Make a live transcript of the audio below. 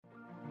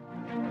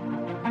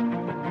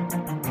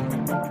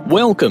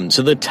Welcome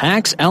to the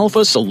Tax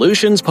Alpha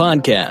Solutions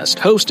Podcast,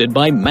 hosted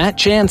by Matt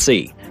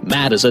Chansey.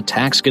 Matt is a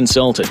tax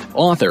consultant,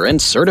 author,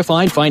 and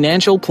certified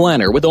financial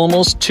planner with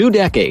almost 2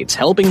 decades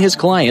helping his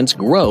clients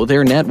grow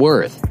their net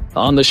worth.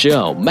 On the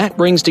show, Matt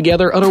brings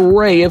together an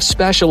array of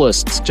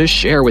specialists to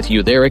share with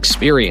you their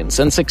experience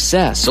and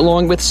success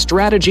along with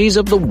strategies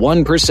of the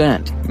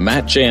 1%.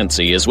 Matt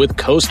Chansey is with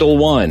Coastal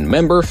One,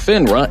 member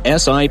FINRA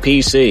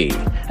SIPC.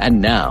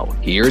 And now,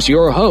 here's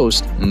your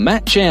host,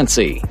 Matt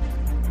Chansey.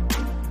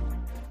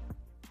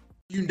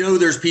 You know,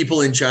 there's people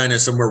in China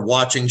somewhere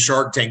watching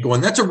Shark Tank going,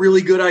 that's a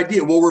really good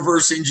idea. We'll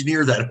reverse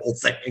engineer that whole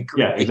thing.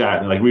 Yeah,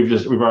 exactly. Like we've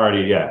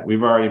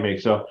already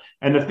made so.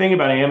 And the thing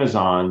about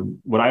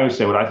Amazon, what I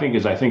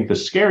think the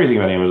scary thing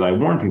about Amazon, I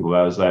warn people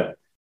about is that,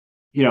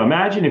 you know,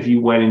 imagine if you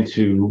went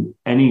into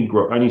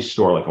any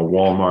store like a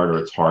Walmart or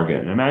a Target,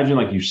 and imagine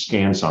like you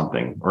scanned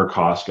something or a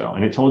Costco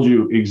and it told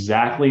you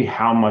exactly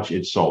how much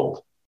it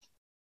sold.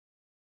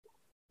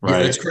 Right.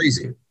 Yeah, that's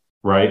crazy.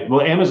 Right. Well,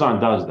 Amazon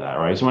does that,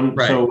 right? So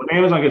when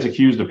Amazon gets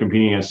accused of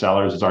competing against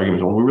sellers, its argument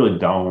is, well, we really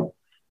don't.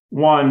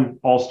 One,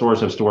 all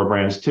stores have store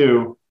brands.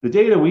 Two, the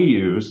data we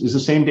use is the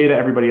same data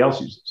everybody else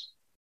uses,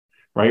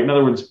 right? In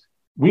other words,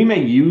 we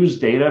may use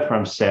data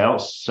from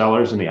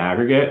sellers in the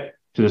aggregate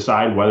to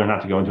decide whether or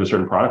not to go into a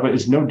certain product, but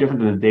it's no different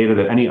than the data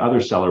that any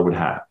other seller would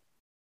have,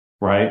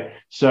 right?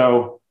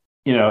 So,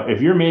 you know,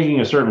 if you're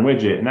making a certain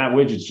widget and that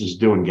widget's just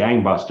doing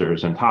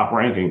gangbusters and top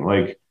ranking,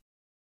 like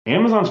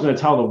Amazon's going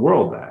to tell the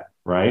world that.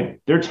 Right.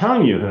 They're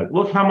telling you that,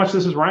 look how much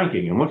this is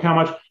ranking and look how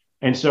much.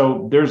 And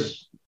so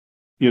there's,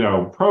 you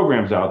know,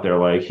 programs out there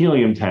like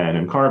Helium 10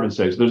 and Carbon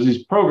 6. There's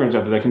these programs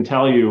out there that can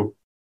tell you,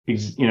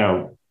 you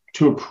know,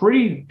 to a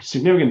pretty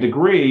significant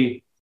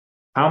degree,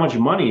 how much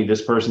money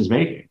this person's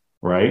making.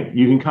 Right.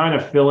 You can kind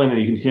of fill in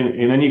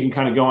and then you can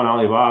kind of go on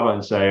Alibaba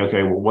and say,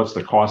 OK, well, what's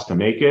the cost to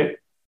make it?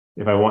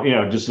 If I want, you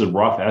know, just as a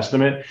rough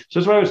estimate. So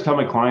that's what I always tell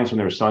my clients when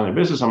they were selling their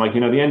business. I'm like,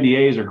 you know, the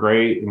NDAs are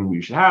great and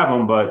we should have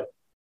them, but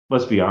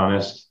let's be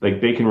honest,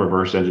 like they can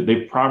reverse engineer.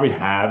 They probably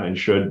have and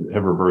should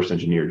have reverse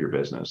engineered your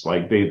business.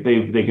 Like they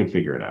can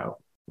figure it out,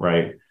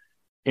 right?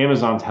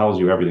 Amazon tells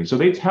you everything.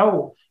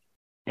 So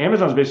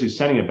Amazon's basically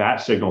sending a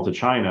bat signal to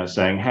China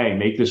saying, hey,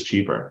 make this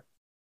cheaper.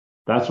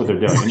 That's what they're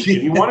doing. And if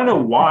you want to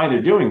know why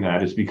they're doing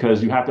that, it's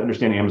because you have to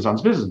understand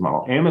Amazon's business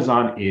model.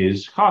 Amazon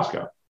is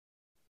Costco.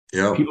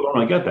 Yeah. People don't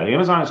really get that.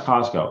 Amazon is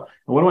Costco.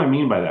 And what do I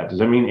mean by that? Does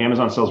that mean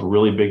Amazon sells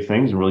really big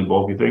things and really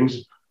bulky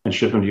things and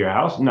ship them to your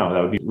house? No,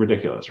 that would be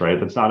ridiculous, right?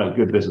 That's not a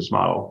good business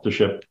model to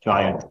ship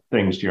giant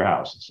things to your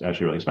house. It's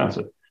actually really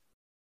expensive.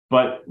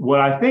 But what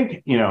I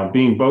think, you know,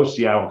 being both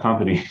Seattle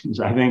companies,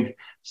 I think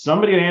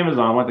somebody at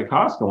Amazon went to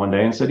Costco one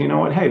day and said, you know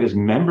what, hey, this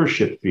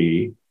membership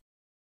fee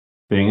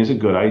thing is a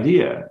good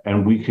idea.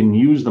 And we can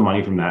use the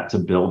money from that to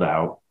build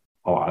out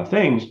a lot of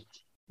things.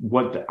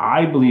 What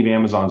I believe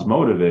Amazon's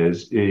motive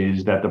is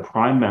that the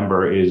Prime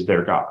member is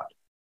their God.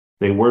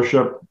 They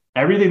worship.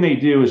 Everything they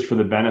do is for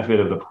the benefit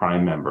of the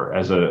Prime member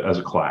as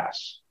a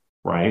class,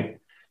 right?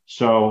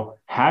 So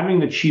having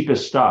the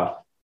cheapest stuff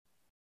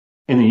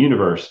in the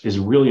universe is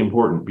really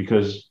important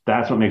because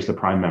that's what makes the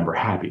Prime member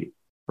happy,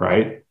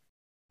 right?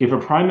 If a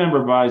Prime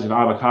member buys an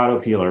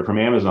avocado peeler from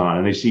Amazon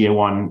and they see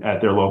one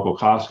at their local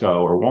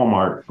Costco or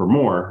Walmart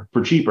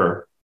for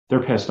cheaper,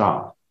 they're pissed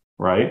off,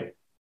 right?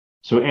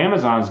 So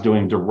Amazon's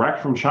doing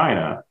direct from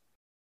China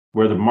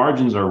where the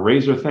margins are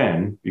razor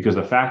thin because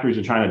the factories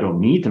in China don't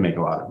need to make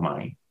a lot of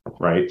money.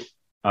 Right.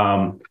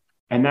 And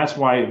that's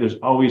why there's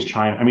always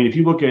China. I mean, if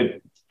you look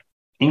at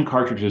ink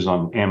cartridges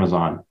on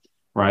Amazon,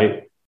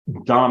 right,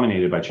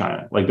 dominated by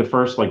China, like the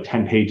first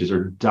 10 pages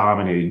are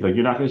dominated. Like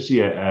you're not going to see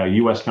a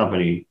US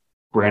company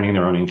branding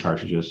their own ink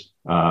cartridges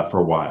for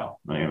a while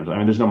on Amazon. I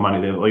mean, there's no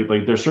money.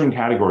 There's certain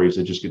categories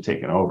that just get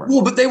taken over.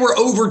 Well, but they were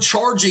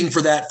overcharging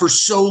for that for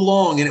so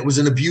long and it was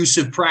an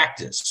abusive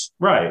practice.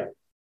 Right.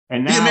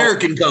 And now, the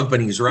American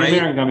companies, right? The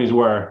American companies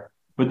were,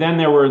 but then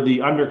there were the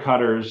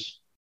undercutters.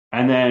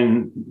 And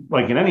then,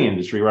 like in any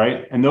industry,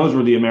 right? And those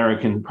were the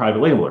American private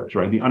labelers,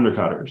 right? The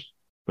undercutters.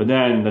 But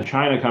then the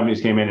China companies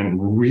came in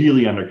and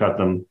really undercut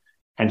them.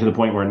 And to the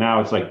point where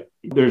now it's like,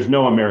 there's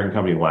no American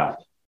company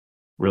left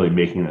really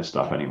making this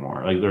stuff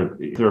anymore. Like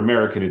they're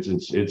American.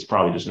 It's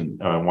probably just in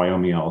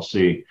Wyoming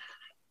LLC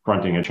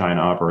fronting a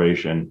China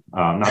operation.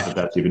 Not that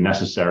that's even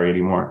necessary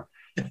anymore.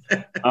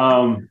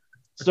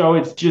 So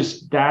it's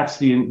just, that's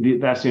the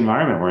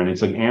environment we're in.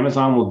 It's like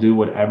Amazon will do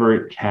whatever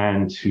it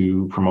can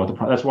to promote the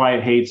product. That's why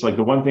it hates, like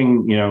the one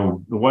thing, you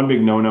know, the one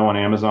big no-no on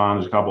Amazon,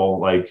 there's a couple,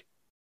 like,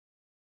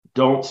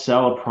 don't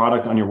sell a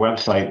product on your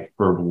website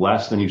for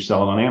less than you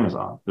sell it on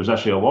Amazon. There's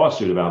actually a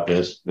lawsuit about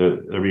this. They're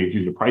being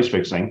accused of price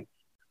fixing.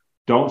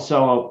 Don't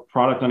sell a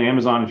product on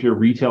Amazon if you're a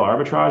retail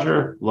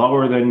arbitrager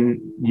lower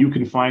than you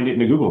can find it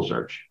in a Google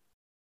search.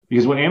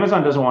 Because what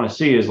Amazon doesn't want to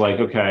see is like,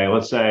 okay,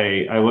 let's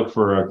say I look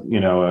for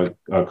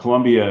a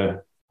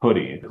Columbia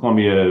hoodie, a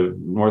Columbia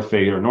North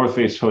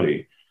Face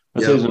hoodie.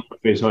 Let's say it's a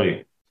North Face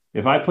hoodie.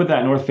 If I put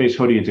that North Face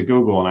hoodie into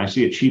Google and I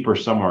see it cheaper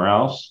somewhere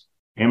else,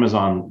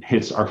 Amazon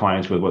hits our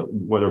clients with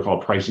what are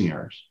called pricing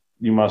errors.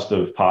 You must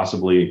have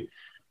possibly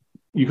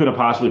you could have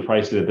possibly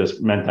priced it at this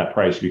meant that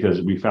price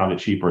because we found it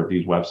cheaper at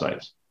these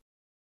websites,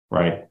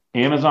 right?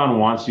 Amazon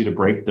wants you to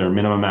break their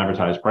minimum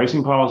advertised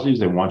pricing policies.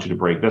 They want you to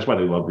break. That's why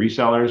they love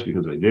resellers,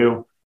 because they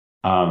do.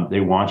 They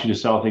want you to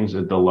sell things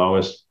at the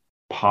lowest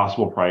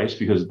possible price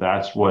because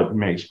that's what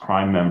makes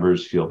Prime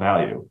members feel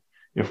value.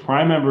 If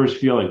Prime members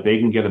feel like they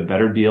can get a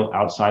better deal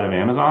outside of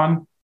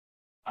Amazon,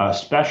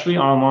 especially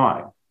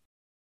online,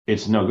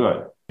 it's no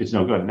good. It's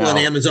no good. Now, well,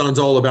 and Amazon's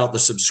all about the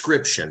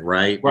subscription,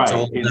 right? Right. It's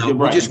all about,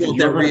 we just want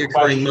that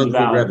recurring monthly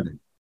revenue.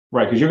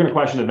 Right, because you're going to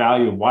question the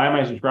value of why am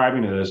I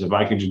subscribing to this if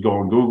I can just go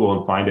on Google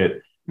and find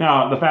it.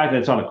 Now, the fact that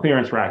it's on a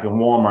clearance rack in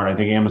Walmart, I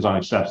think Amazon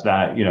accepts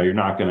that. You're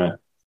not going to,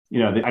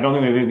 I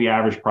don't think the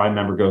average Prime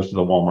member goes to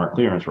the Walmart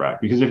clearance rack,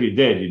 because if you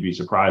did, you'd be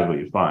surprised what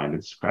you'd find.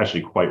 It's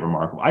actually quite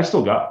remarkable. I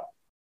still go.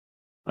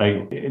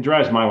 Like, it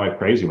drives my wife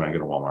crazy when I go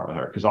to Walmart with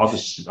her, because I'll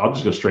just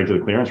go straight to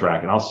the clearance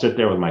rack and I'll sit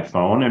there with my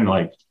phone and,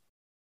 like,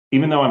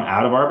 even though I'm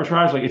out of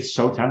arbitrage, like, it's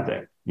so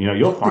tempting.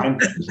 You'll find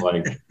things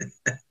like,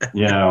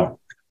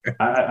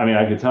 I mean,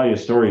 I could tell you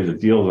stories of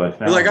deals I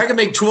found. You're like, I can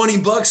make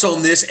 $20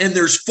 on this, and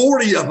there's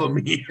 40 of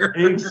them here.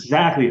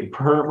 Exactly.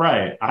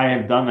 Right. I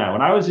have done that.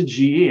 When I was at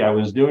GE, I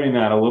was doing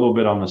that a little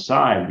bit on the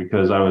side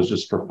because I was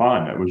just for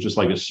fun. It was just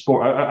like a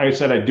sport. I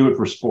said I'd do it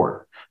for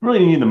sport. I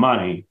really need the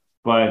money,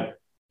 but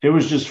it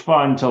was just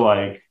fun to,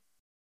 like,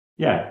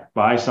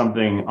 buy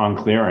something on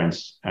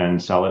clearance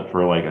and sell it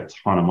for like a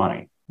ton of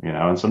money,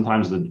 and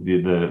sometimes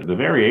the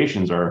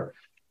variations are,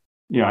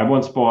 I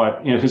once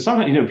bought, because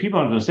sometimes,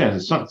 people don't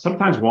understand.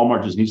 Sometimes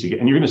Walmart just needs to get,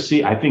 and you're going to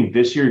see, I think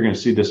this year, you're going to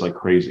see this like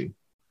crazy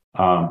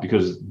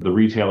because the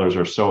retailers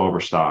are so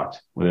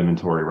overstocked with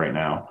inventory right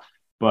now.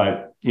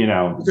 But,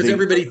 because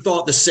everybody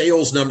thought the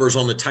sales numbers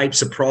on the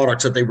types of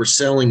products that they were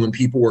selling when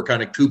people were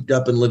kind of cooped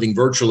up and living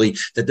virtually,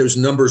 that those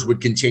numbers would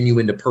continue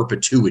into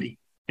perpetuity.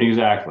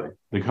 Exactly.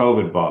 The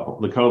COVID bubble.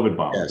 Yes. The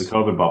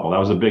COVID bubble. That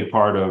was a big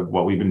part of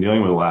what we've been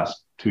dealing with the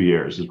last 2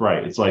 years. Is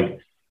right. It's like,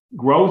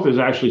 growth is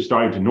actually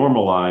starting to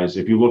normalize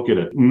if you look at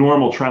a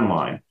normal trend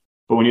line.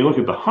 But when you look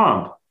at the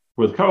hump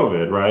with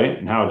COVID, right,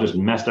 and how it just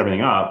messed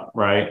everything up,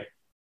 right,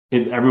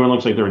 everyone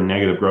looks like they're in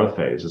negative growth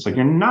phase. It's like,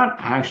 you're not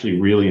actually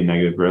really in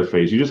negative growth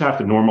phase. You just have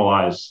to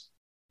normalize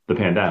the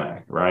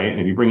pandemic, right? And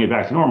if you bring it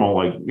back to normal,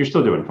 like, you're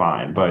still doing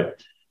fine.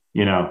 But,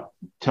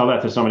 tell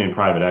that to somebody in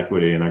private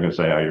equity and they're going to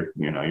say, oh,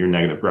 you're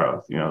negative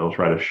growth. They'll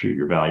try to shoot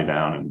your value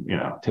down,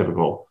 and,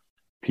 typical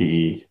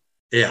PE.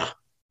 Yeah.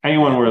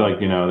 Anyone where, like,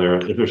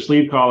 if their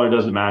sleeve collar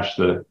doesn't match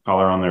the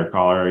collar on their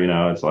collar,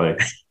 it's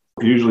like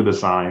usually the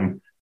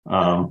sign.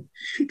 That's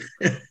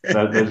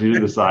usually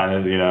the sign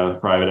of,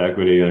 private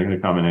equity. They're going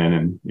to come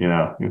in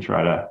and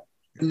try to.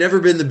 I've never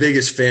been the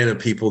biggest fan of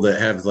people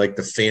that have like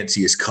the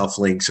fanciest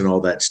cufflinks and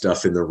all that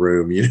stuff in the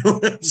room. You know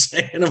what I'm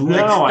saying? I'm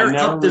like,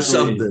 they're up to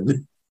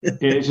something.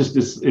 It's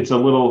just, it's a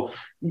little,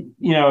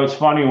 it's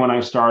funny, when I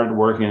started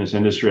working in this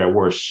industry, I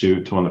wore a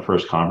suit to one of the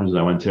first conferences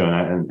I went to,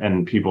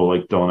 and people,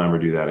 like, don't ever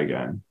do that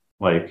again.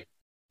 Like,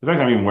 the fact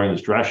I'm even wearing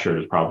this dress shirt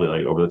is probably,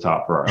 like, over the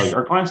top for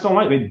our clients.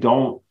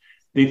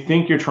 They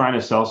think you're trying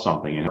to sell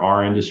something. In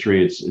our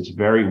industry, it's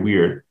very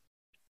weird.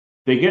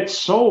 They get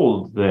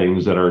sold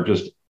things that are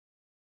just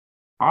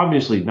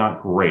obviously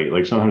not great.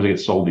 Like, sometimes they get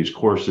sold these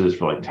courses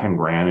for like 10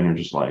 grand, and you're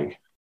just like,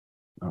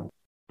 oh.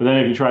 But then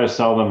if you try to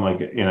sell them,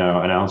 like, an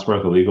ounce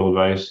worth of legal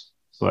advice,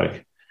 it's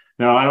like,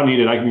 no, I don't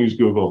need it. I can use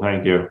Google.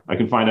 Thank you. I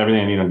can find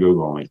everything I need on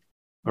Google,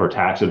 or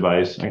tax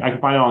advice. I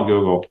can find it on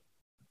Google.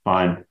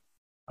 Fine.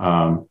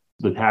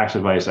 The tax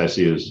advice I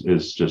see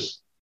is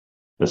just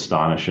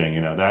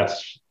astonishing.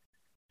 That's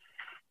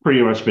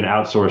pretty much been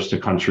outsourced to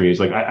countries.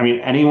 Like, I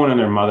mean, anyone and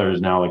their mother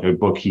is now like a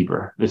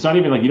bookkeeper. It's not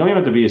even like, you don't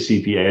even have to be a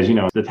CPA. As you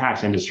know, the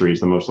tax industry is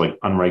the most, like,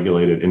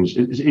 unregulated. And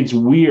it's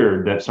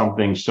weird that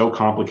something so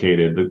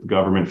complicated that the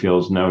government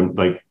feels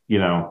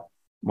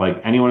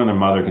like anyone and their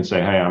mother can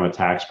say, hey, I'm a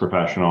tax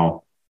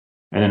professional,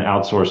 and then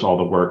outsource all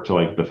the work to,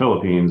 like, the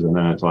Philippines. And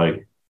then it's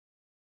like,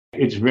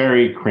 it's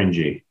very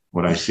cringy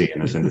what I see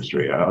in this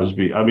industry. I'll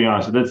be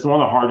honest. That's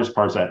one of the hardest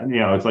parts that,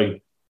 it's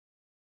like,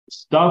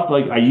 stuff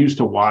like I used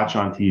to watch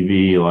on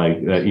TV,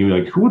 like, that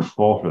who would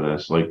fall for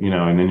this? Like,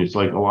 and then it's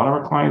like, a lot of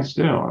our clients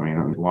do. I mean,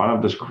 a lot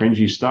of this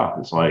cringy stuff.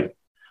 It's like,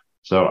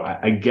 so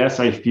I guess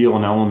I feel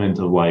an element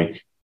of,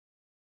 like,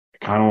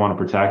 I kind of want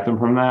to protect them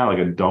from that. Like,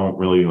 I don't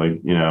really,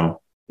 like,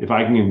 if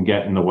I can even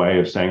get in the way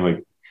of saying,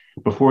 like,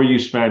 before you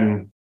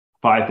spend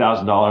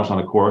 $5,000 on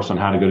a course on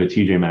how to go to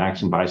TJ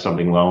Maxx and buy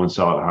something low and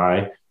sell it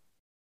high,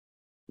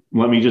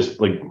 why don't you just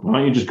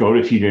go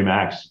to TJ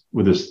Maxx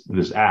with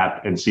this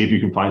app and see if you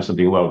can find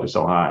something low to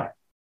sell high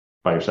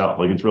by yourself?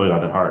 Like, it's really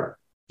not that hard.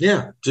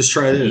 Yeah, just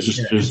try this.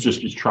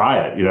 Just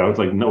try it. It's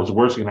like, no, it's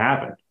worse can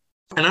happen.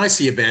 And I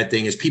see a bad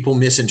thing is people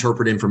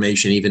misinterpret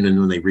information even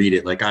when they read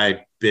it. Like,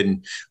 I'd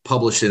been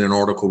published in an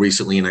article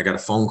recently, and I got a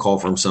phone call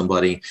from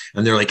somebody,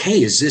 and they're like,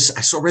 hey,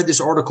 I read this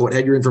article. It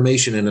had your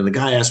information. And then the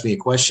guy asked me a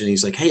question.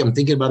 He's like, hey, I'm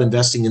thinking about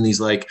investing in these,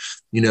 like,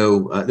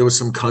 there was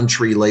some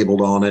country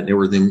labeled on it. And there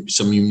were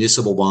some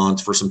municipal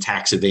bonds for some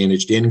tax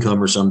advantaged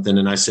income or something.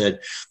 And I said,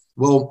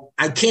 Well,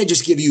 I can't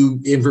just give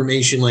you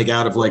information like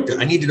out of like,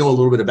 I need to know a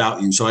little bit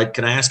about you. So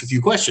can I ask a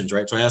few questions,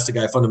 right? So I asked the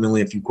guy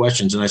fundamentally a few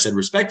questions and I said,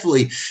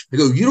 respectfully, I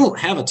go, you don't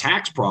have a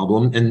tax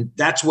problem. And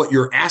that's what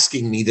you're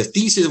asking me. The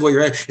thesis of what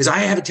you're asking is I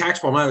have a tax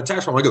problem. I have a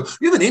tax problem. I go,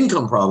 you have an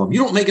income problem. You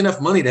don't make enough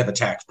money to have a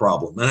tax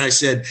problem. And I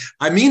said,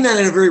 I mean that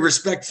in a very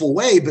respectful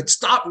way, but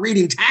stop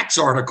reading tax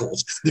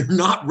articles. They're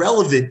not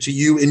relevant to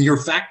you in your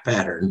fact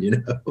pattern,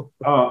 you know?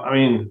 I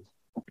mean,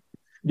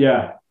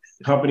 yeah.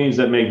 Companies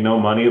that make no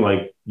money,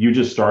 like you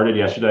just started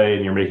yesterday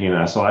and you're making an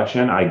S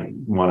election, I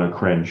want to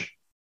cringe.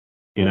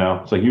 You know,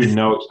 it's like you have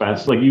no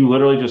expense. Like you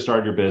literally just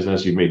started your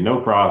business, you've made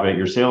no profit,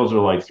 your sales are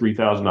like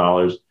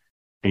 $3,000,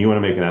 and you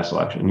want to make an S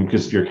election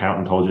because your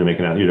accountant told you to make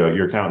an, you know,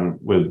 your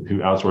accountant who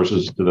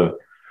outsources to the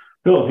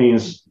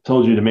Philippines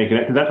told you to make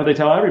it, because that's what they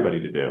tell everybody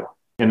to do.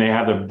 And they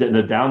have the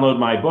download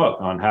my book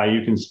on how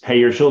you can pay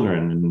your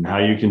children and how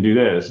you can do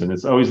this. And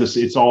it's always this,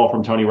 it's all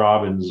from Tony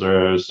Robbins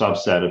or a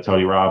subset of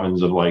Tony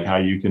Robbins of like how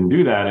you can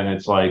do that. And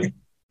it's like,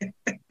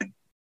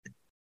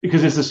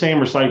 because it's the same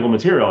recycled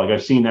material. Like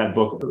I've seen that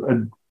book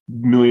a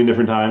million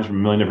different times from a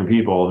million different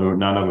people who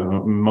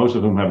most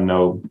of whom have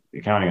no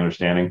accounting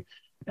understanding.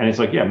 And it's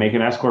like, yeah, make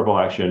an S Corp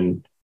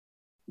election.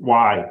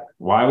 Why?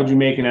 Why would you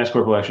make an S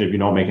Corp election if you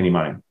don't make any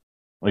money?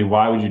 Like,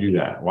 why would you do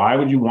that? Why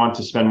would you want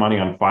to spend money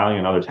on filing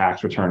another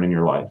tax return in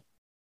your life?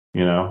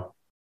 You know,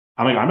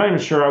 I'm not even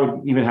sure I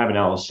would even have an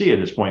LLC at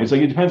this point. It's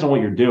like, it depends on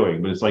what you're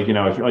doing, but it's like, you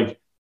know, if you're like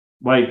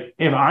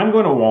if I'm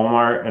going to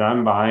Walmart and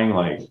I'm buying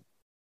like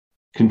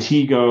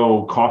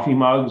Contigo coffee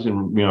mugs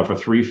and, you know, for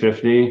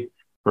 $3.50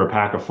 for a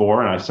pack of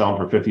 4 and I sell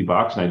them for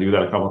 $50 and I do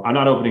that I'm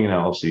not opening an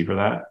LLC for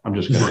that. I'm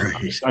just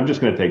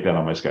going to take that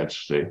on my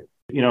sketch sheet.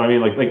 You know what I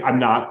mean? Like I'm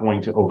not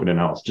going to open an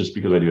LLC just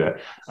because I do that.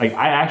 Like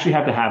I actually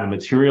have to have a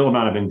material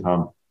amount of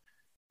income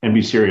and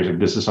be serious. Like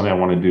this is something I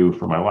want to do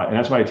for my life. And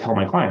that's why I tell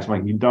my clients,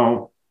 I'm like,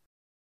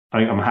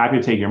 I'm happy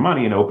to take your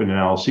money and open an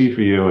LLC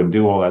for you and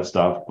do all that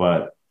stuff.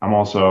 But I'm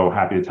also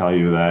happy to tell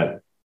you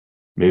that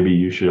maybe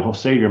you should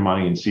save your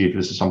money and see if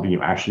this is something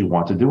you actually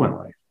want to do in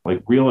life.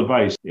 Like real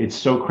advice. It's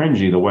so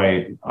cringy the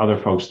way other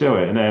folks do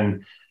it. And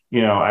then,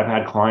 you know, I've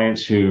had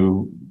clients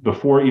who,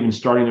 before even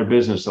starting their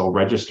business, they'll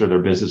register their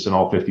business in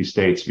all 50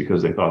 states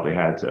because they thought they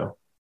had to.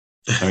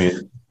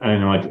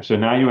 Like, so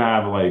now you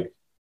have like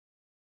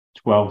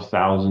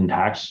 12,000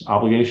 tax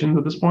obligations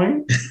at this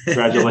point.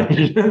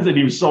 Congratulations. And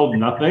you've sold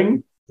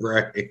nothing.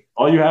 Right.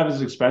 All you have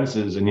is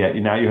expenses. And yet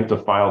now you have to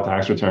file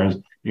tax returns.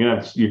 You're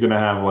going to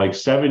have like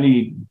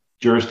 70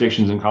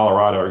 jurisdictions in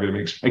Colorado are going to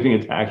be expecting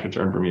a tax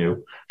return from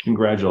you.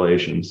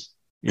 Congratulations.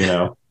 You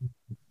know?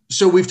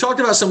 So we've talked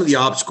about some of the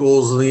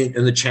obstacles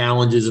and the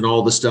challenges and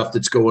all the stuff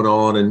that's going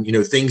on and, you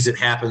know, things that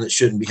happen that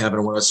shouldn't be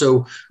happening.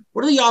 So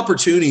what are the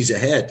opportunities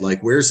ahead?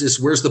 Like, where's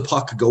the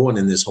puck going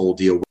in this whole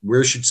deal?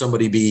 Where should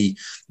somebody be,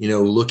 you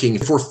know, looking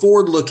for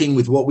forward looking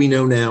with what we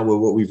know now, with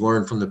what we've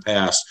learned from the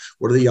past?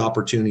 What are the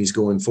opportunities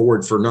going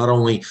forward for not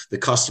only the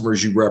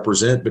customers you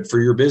represent, but for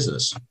your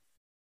business?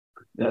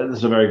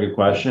 That's a very good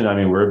question. I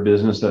mean, we're a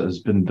business that has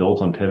been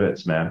built on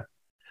pivots, man.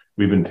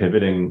 We've been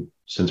pivoting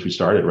since we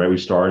started, right? We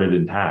started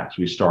in tax.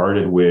 We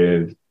started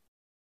with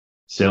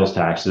sales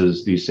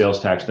taxes. These sales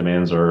tax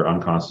demands are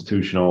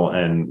unconstitutional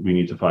and we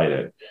need to fight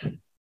it.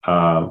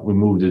 We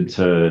moved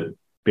into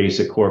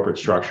basic corporate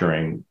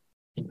structuring,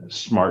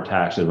 smart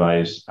tax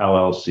advice,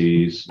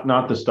 LLCs,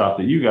 not the stuff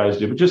that you guys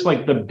do, but just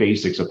like the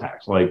basics of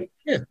tax, like,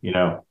 you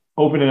know,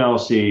 open an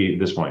LLC at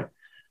this point,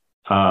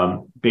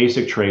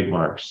 basic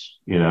trademarks,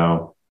 you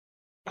know,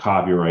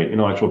 copyright,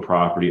 intellectual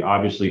property,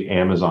 obviously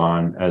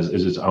Amazon as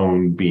its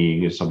own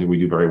being is something we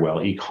do very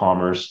well,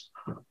 e-commerce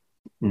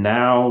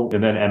now,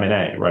 and then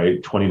M&A,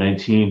 right?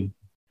 2019,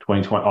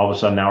 2020, all of a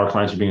sudden now our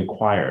clients are being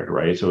acquired,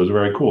 right? So it was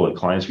very cool. Like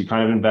clients we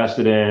kind of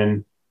invested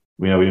in,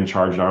 you know, we didn't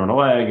charge an arm and a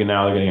leg and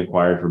now they're getting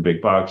acquired for big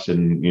bucks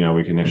and, you know,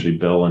 we can actually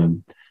bill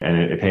and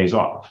it pays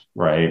off,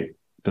 right?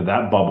 But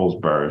that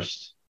bubble's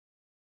burst.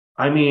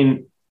 I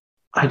mean,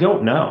 I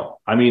don't know.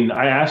 I mean,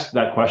 I asked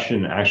that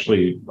question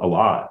actually a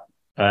lot.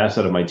 I asked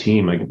that of my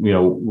team, like, you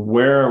know,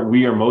 where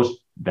we are most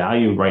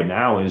valued right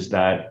now is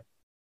that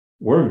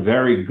we're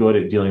very good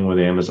at dealing with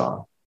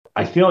Amazon.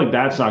 I feel like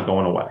that's not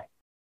going away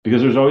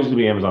because there's always going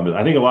to be Amazon business.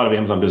 I think a lot of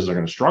Amazon businesses are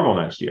going to struggle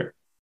next year,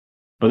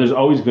 but there's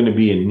always going to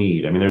be a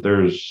need. I mean,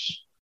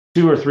 there's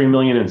 2 or 3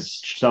 million in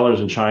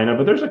sellers in China,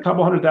 but there's a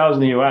couple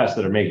 100,000 in the US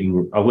that are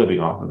making a living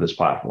off of this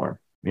platform,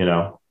 you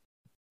know,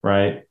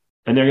 right?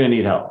 And they're going to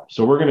need help.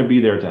 So we're going to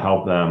be there to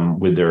help them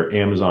with their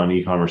Amazon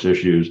e-commerce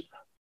issues.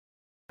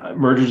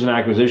 Mergers and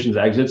acquisitions,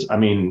 exits. I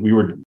mean, we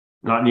were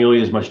not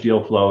nearly as much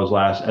deal flow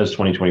as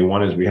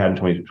 2021 as we had in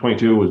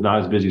 2022 was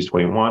not as busy as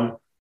 21.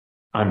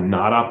 I'm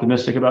not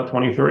optimistic about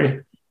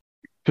 23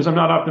 because I'm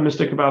not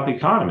optimistic about the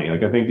economy.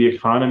 Like, I think the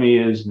economy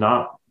is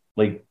not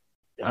like,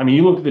 I mean,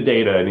 you look at the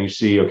data and you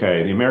see,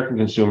 okay, the American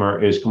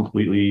consumer is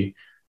completely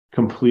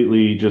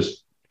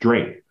just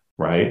drained,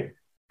 right?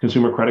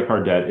 Consumer credit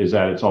card debt is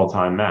at its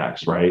all-time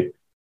max, right?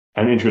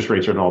 And interest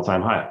rates are at an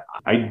all-time high.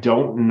 I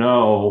don't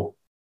know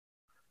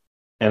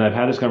And I've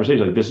had this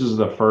conversation, like this is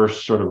the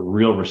first sort of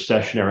real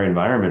recessionary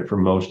environment for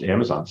most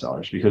Amazon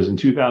sellers, because in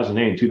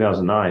 2008,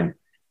 2009,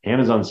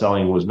 Amazon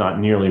selling was not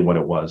nearly what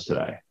it was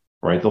today,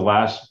 right? The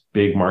last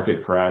big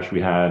market crash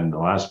we had, and the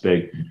last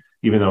big,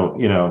 even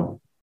though,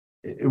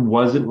 it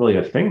wasn't really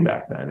a thing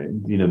back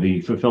then. The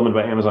fulfillment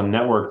by Amazon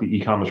network, the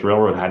e-commerce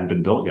railroad hadn't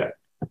been built yet.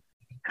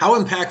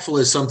 How impactful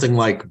is something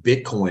like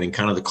Bitcoin and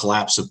kind of the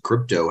collapse of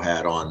crypto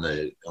had on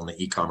the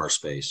e-commerce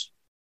space?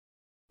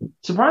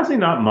 Surprisingly,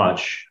 not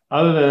much.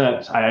 Other than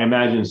that, I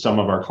imagine some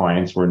of our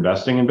clients were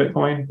investing in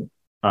Bitcoin.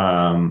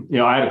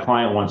 I had a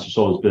client once who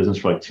sold his business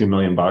for like $2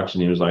 million, and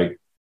he was like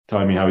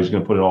telling me how he's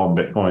going to put it all in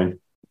Bitcoin.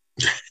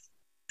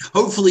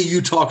 Hopefully,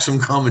 you talk some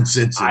common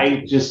sense.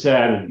 I just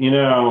said,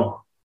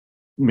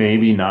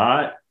 maybe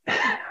not.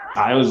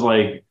 I was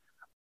like,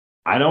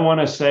 I don't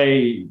want to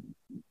say,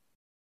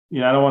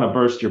 I don't want to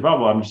burst your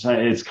bubble. I'm just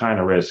saying it's kind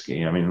of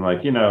risky. I mean,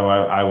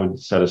 I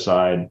would set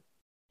aside,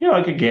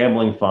 like a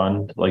gambling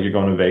fund, like you're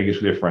going to Vegas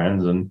with your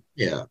friends, and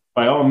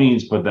by all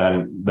means put that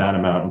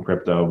amount in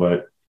crypto.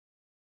 But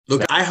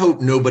look, I hope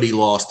nobody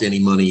lost any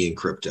money in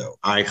crypto.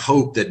 I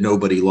hope that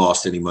nobody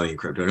lost any money in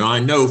crypto. Now, I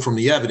know from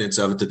the evidence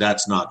of it that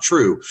that's not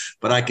true,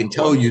 but I can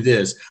tell you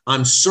this,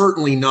 I'm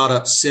certainly not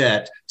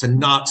upset to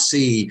not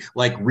see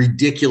like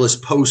ridiculous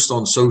posts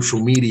on social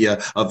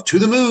media of to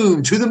the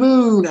moon,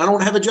 I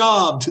don't have a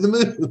job, to the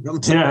moon.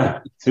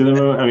 To the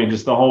moon. I mean,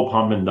 just the whole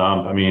pump and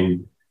dump. I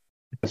mean,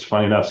 it's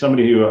funny enough,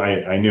 somebody who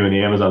I knew in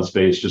the Amazon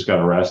space just got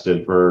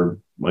arrested for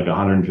like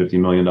 $150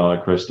 million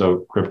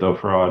crypto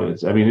fraud.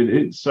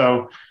 They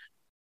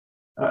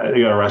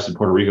got arrested in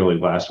Puerto Rico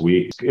like last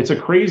week. Crypto is a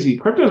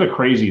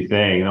crazy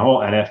thing. The whole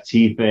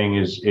NFT thing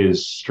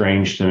is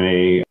strange to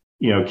me.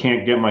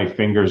 Can't get my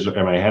fingers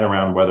and my head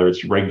around whether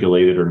it's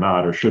regulated or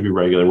not, or should be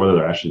regulated, whether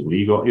they're actually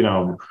legal,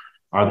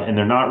 and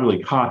they're not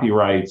really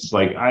copyrights.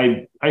 Like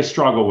I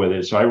struggle with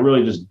it. So I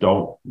really just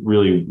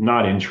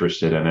not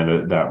interested in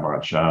it that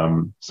much.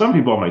 Some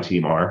people on my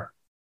team are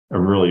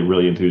really,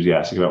 really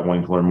enthusiastic about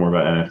wanting to learn more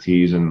about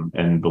NFTs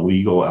and the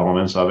legal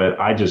elements of it.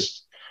 I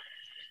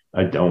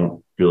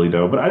don't really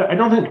know, but I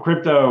don't think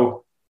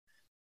crypto,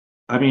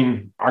 I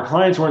mean, our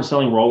clients weren't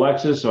selling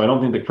Rolexes, so I don't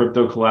think the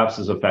crypto collapse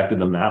has affected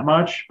them that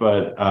much.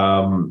 But,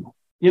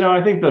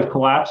 I think the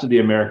collapse of the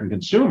American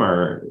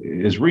consumer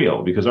is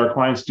real, because our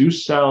clients do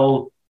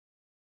sell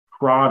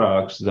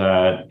products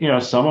that,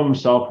 some of them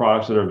sell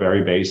products that are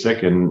very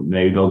basic and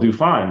they'll do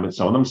fine, but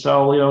some of them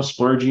sell,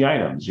 splurgy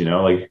items,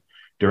 like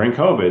during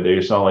COVID, they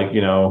sell like,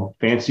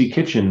 fancy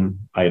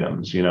kitchen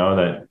items,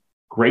 that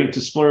great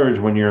to splurge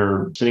when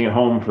you're sitting at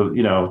home for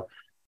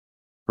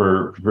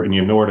and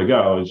you have nowhere to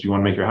go, is you want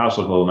to make your house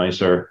look a little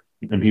nicer,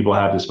 and people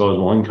have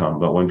disposable income.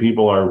 But when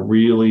people are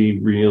really,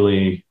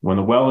 really, when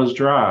the well is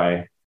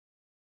dry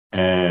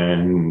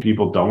and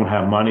people don't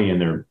have money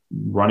and they're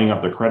running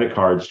up their credit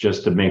cards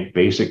just to make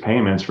basic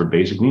payments for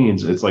basic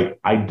needs, it's like,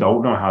 I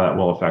don't know how that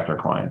will affect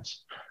our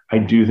clients. I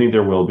do think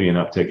there will be an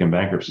uptick in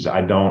bankruptcies.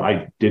 I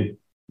did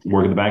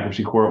work in the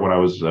bankruptcy court when I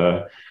was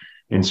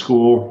in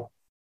school.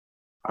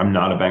 I'm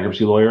not a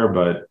bankruptcy lawyer,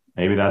 but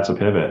maybe that's a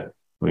pivot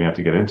we have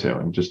to get into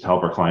and just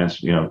help our clients,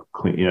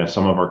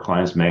 some of our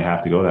clients may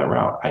have to go that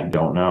route. I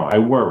don't know. I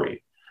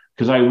worry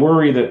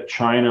that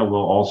China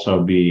will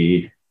also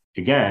be,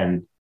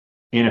 again,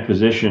 in a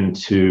position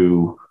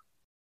to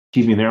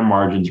keeping their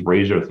margins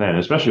razor thin,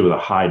 especially with a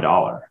high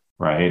dollar,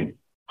 right?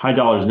 High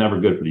dollar is never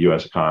good for the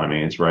U.S.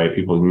 economy. It's right.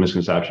 People have a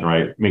misconception,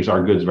 right? Makes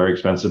our goods very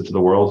expensive to the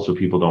world, so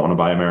people don't want to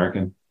buy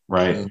American,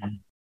 right? Mm-hmm.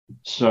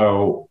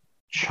 So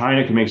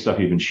China can make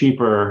stuff even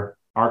cheaper.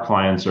 Our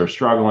clients are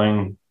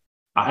struggling.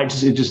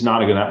 It's just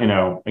not a good,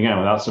 again,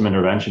 without some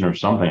intervention or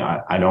something,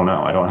 I don't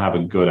know. I don't have a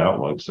good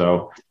outlook.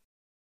 So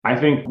I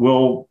think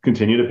we'll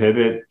continue to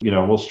pivot.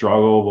 We'll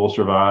struggle, we'll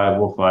survive,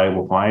 we'll fight,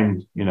 we'll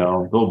find,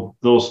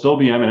 there'll still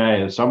be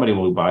M&A. Somebody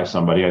will buy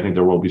somebody. I think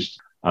there will be,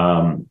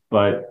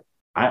 but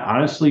I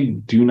honestly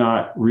do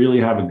not really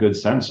have a good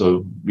sense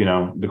of,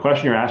 the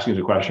question you're asking is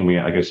a question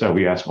like I said,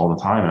 we ask all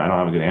the time, and I don't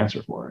have a good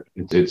answer for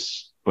it.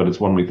 But it's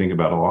one we think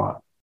about a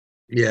lot.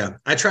 Yeah,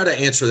 I try to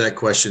answer that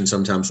question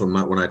sometimes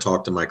when I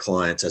talk to my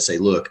clients. I say,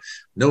 look,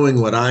 knowing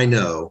what I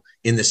know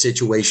in the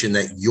situation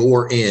that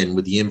you're in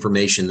with the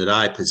information that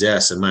I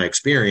possess and my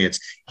experience,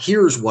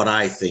 here's what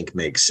I think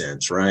makes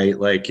sense, right?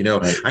 Like,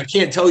 right. I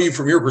can't tell you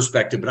from your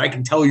perspective, but I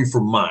can tell you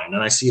from mine.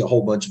 And I see a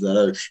whole bunch of that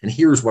other, and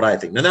here's what I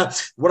think. Now,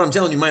 what I'm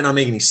telling you might not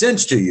make any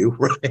sense to you,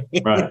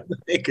 right? Right.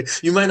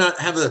 You might not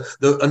have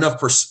the enough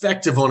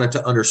perspective on it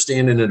to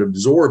understand it and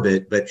absorb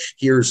it, but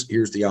here's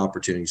the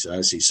opportunities that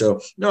I see. So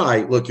no,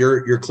 look,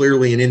 you're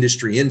clearly an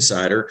industry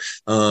insider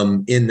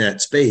in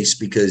that space,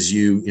 because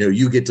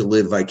you get to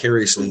live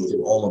vicariously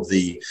through all of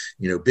the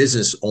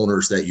business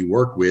owners that you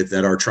work with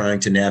that are trying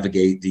to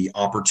navigate the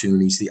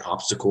opportunities, the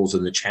obstacles,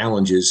 and the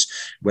challenges,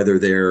 whether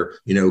they're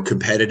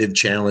competitive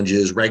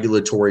challenges,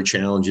 regulatory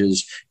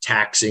challenges,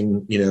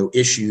 taxing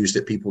issues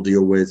that people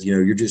deal with.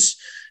 You're just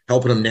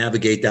helping them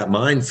navigate that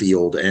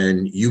minefield,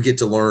 and you get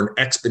to learn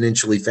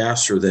exponentially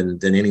faster than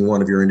any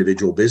one of your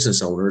individual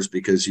business owners,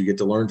 because you get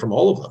to learn from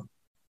all of them.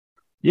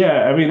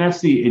 Yeah, I mean,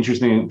 that's the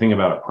interesting thing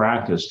about a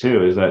practice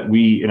too, is that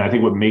and I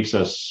think what makes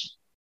us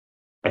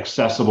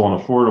accessible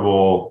and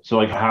affordable. So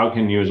like, how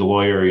can you as a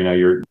lawyer,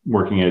 you're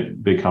working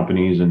at big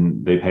companies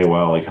and they pay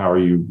well, like how are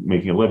you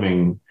making a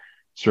living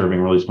serving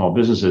really small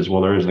businesses?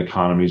 Well, there is an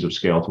economies of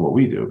scale to what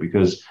we do,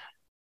 because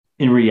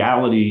in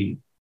reality,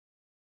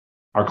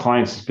 our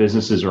clients'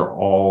 businesses are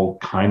all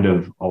kind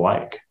of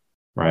alike,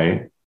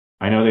 right?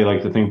 I know they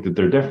like to think that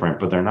they're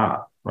different, but they're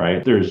not,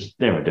 right?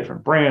 They have a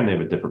different brand, they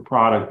have a different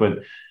product,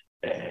 but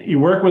you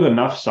work with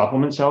enough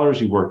supplement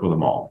sellers, you work with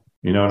them all.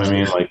 You know what I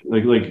mean?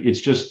 Like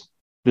it's just,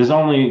 there's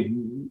only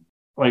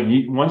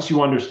once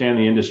you understand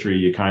the industry,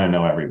 you kind of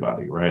know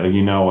everybody, right?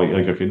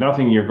 Like okay,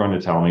 nothing you're going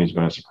to tell me is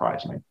going to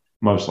surprise me,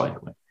 most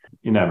likely.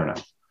 You never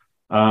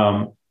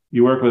know.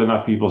 You work with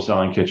enough people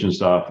selling kitchen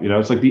stuff,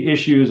 it's like the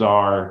issues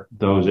are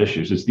those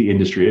issues. It's the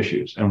industry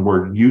issues, and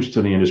we're used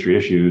to the industry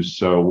issues.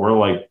 So we're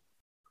like,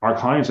 our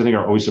clients, I think,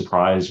 are always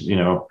surprised,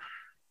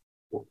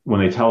 when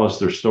they tell us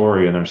their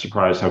story, and they're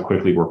surprised how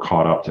quickly we're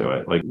caught up to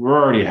it. Like we're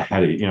already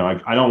ahead of,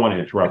 I don't want to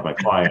interrupt my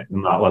client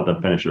and not let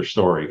them finish their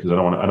story, because I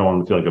don't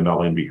want to feel like I'm not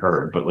letting them be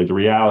heard. But like the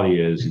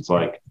reality is, it's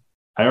like,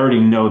 I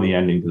already know the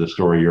ending to the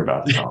story you're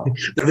about to tell.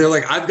 They're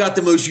like, I've got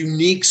the most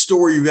unique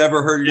story you've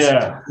ever heard.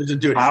 Yeah.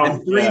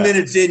 And 3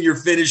 minutes in, you're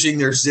finishing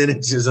their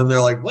sentences, and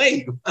they're like,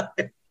 wait.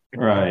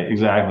 Right,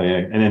 exactly.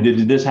 And then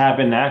did this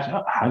happen next?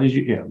 How did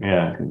you?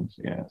 Yeah.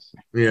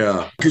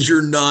 Yeah, because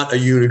you're not a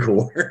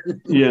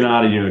unicorn. You're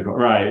not a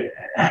unicorn, right?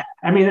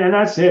 I mean, and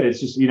that's it. It's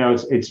just,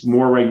 it's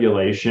more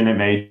regulation. It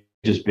may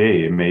just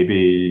be. It may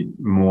be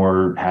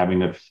more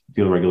having to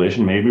deal with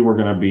regulation. Maybe we're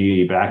going to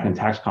be back in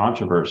tax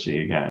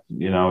controversy again.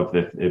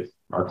 If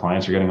our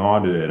clients are getting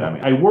audited. I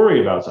mean, I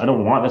worry about.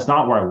 That's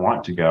not where I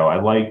want to go. I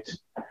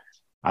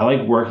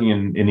like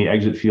working in the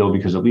exit field,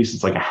 because at least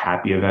it's like a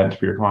happy event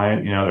for your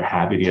client. They're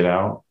happy to get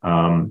out.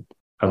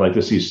 I'd like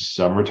to see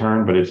some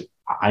return, but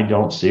I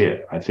don't see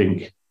it. I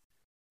think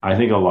a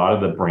lot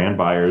of the brand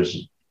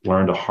buyers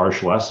learned a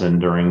harsh lesson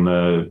during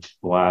the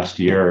last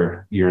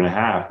year and a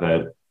half,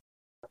 that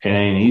it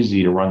ain't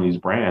easy to run these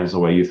brands the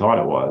way you thought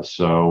it was.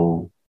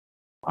 So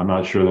I'm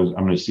not sure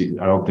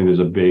I don't think there's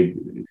a big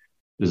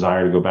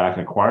desire to go back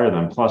and acquire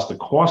them. Plus, the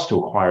cost to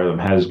acquire them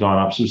has gone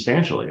up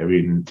substantially. I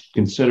mean,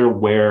 consider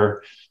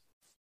where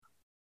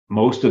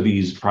most of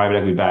these private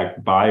equity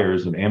backed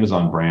buyers of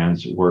Amazon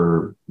brands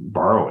were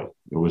borrowing.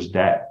 It was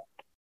debt.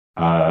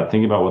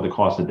 Think about what the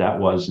cost of debt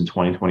was in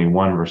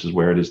 2021 versus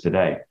where it is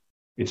today.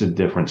 It's a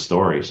different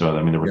story. So,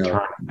 I mean, the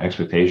return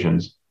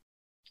expectations,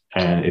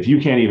 and if you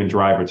can't even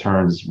drive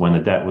returns when the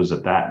debt was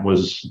at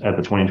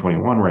the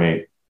 2021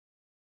 rate,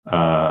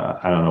 I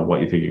don't know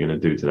what you think you're going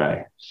to do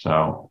today.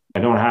 So I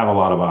don't have a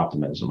lot of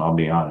optimism, I'll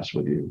be honest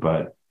with you,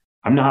 but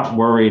I'm not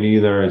worried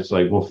either. It's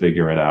like, we'll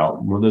figure it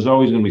out. There's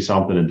always going to be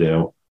something to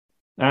do.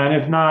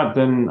 And if not,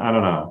 then I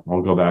don't know.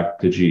 I'll go back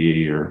to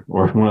GE or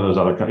one of those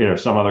other,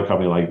 some other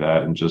company like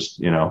that, and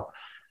just,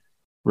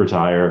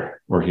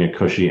 retire working a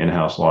cushy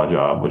in-house law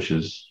job, which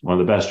is one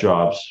of the best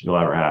jobs you'll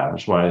ever have.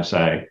 That's why I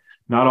say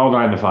not all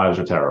 9-to-5s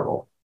are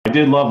terrible. I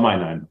did love my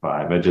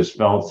 9-to-5. I just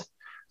felt,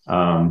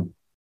 the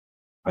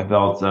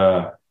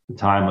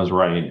time was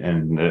right,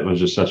 and it was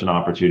just such an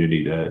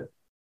opportunity to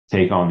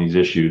take on these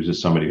issues as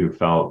somebody who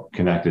felt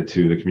connected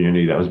to the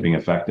community that was being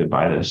affected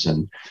by this.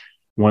 And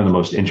one of the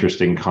most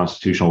interesting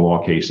constitutional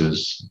law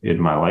cases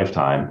in my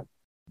lifetime,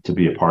 to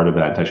be a part of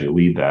that, to actually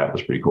lead that,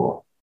 was pretty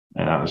cool.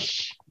 And that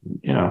was,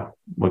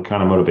 what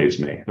kind of motivates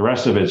me. The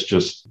rest of it's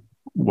just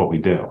what we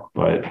do.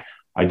 But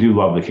I do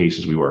love the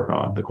cases we work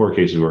on. The court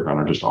cases we work on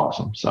are just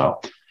awesome. So.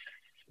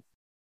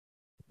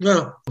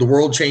 No, the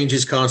world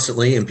changes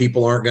constantly, and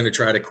people aren't going to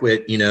try to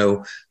quit,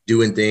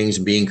 doing things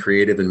and being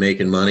creative and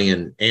making money.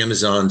 And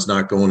Amazon's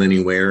not going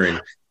anywhere, and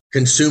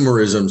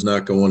consumerism's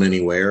not going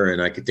anywhere.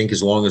 And I could think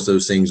as long as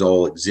those things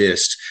all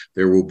exist,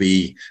 there will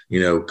be,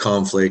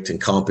 conflict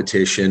and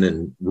competition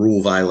and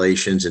rule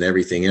violations and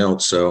everything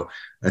else. So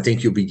I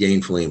think you'll be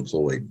gainfully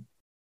employed.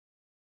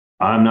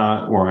 I'm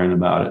not worrying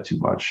about it too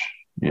much.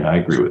 Yeah, I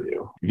agree with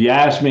you. If you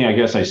ask me, I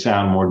guess I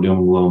sound more doom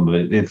and gloom,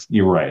 but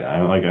you're right.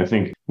 I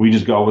think we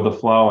just go with the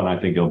flow, and I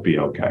think it'll be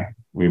okay.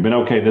 We've been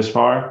okay this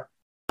far.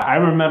 I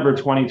remember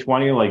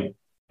 2020, like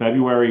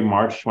February,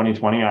 March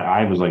 2020,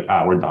 I was like,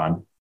 we're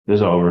done. This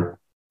is over.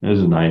 This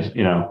is nice.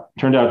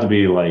 Turned out to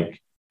be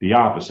like the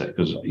opposite,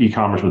 because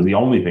e-commerce was the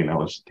only thing that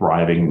was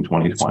thriving in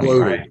 2020.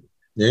 Right?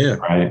 Yeah.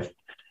 Right.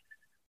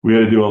 We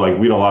had to do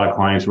we had a lot of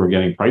clients who were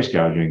getting price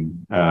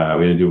gouging. We had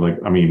to do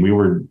we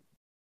were,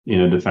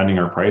 defending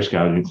our price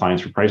gouging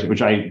clients for pricing,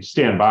 which I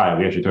stand by.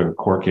 We actually took a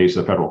court case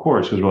to the federal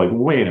courts, because we're like,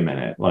 wait a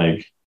minute,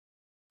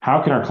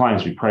 how can our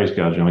clients be price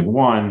gouging?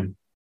 One,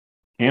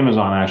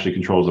 Amazon actually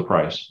controls the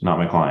price, not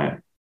my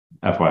client,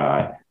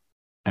 FYI.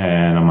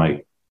 And I'm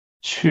like,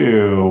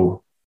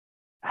 two,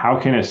 how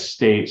can a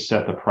state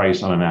set the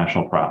price on a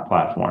national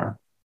platform?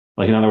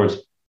 In other words,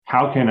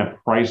 how can a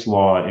price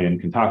law in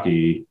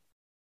Kentucky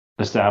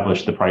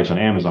establish the price on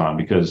Amazon?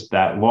 Because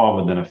that law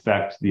would then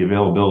affect the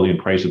availability and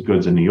price of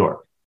goods in New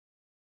York.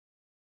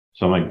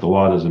 So I'm like, the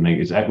law doesn't make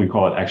it. We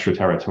call it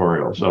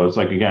extraterritorial. So it's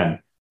again,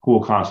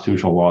 cool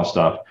constitutional law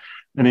stuff.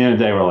 And at the end of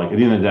the day, we're like, at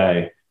the end of the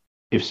day,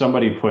 if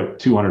somebody put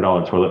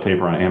 $200 toilet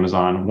paper on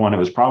Amazon, one, it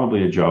was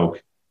probably a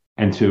joke.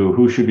 And two,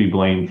 who should be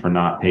blamed for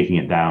not taking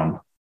it down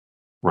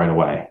right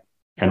away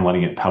and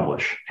letting it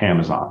publish?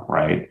 Amazon,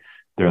 right?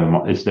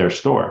 It's their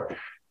store.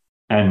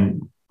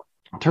 And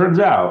it turns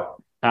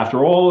out,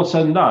 after all is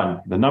said and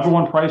done, the number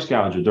one price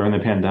gouger during the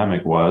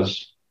pandemic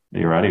was, are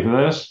you ready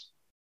for this?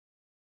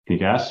 Can you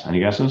guess? Any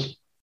guesses?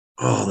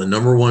 Oh, the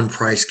number one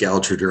price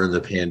gouger during the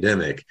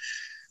pandemic.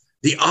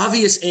 The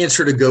obvious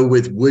answer to go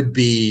with would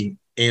be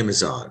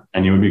Amazon.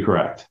 And you would be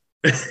correct.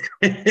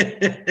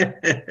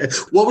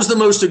 What was the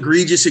most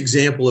egregious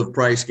example of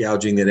price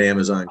gouging that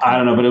Amazon? I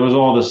don't know, but it was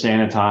all the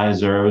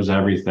sanitizer. It was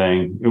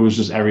everything. It was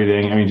just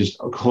everything. I mean, just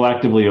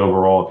collectively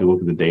overall, if you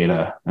look at the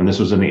data, and this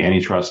was in the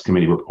Antitrust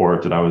Committee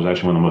report that I was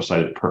actually one of the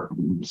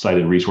most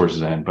cited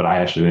resources in, but I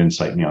actually didn't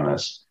cite me on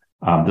this.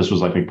 This was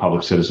like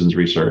public citizens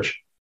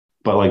research,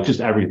 but like just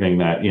everything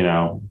that,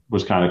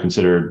 was kind of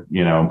considered,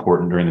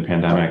 important during the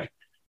pandemic.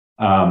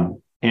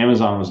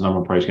 Amazon was number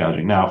one price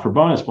gouging. Now for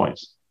bonus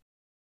points.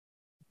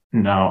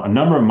 Now, a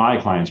number of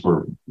my clients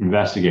were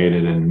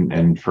investigated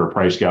and for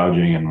price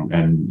gouging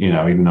and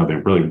even though they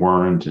really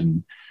weren't,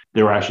 and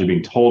they were actually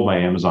being told by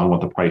Amazon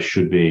what the price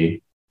should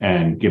be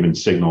and given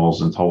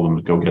signals and told them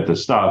to go get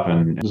this stuff.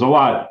 And there's a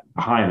lot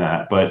behind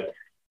that. But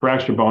for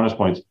extra bonus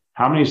points,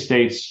 how many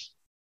states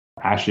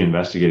actually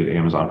investigated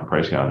Amazon for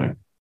price gouging?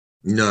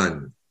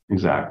 None.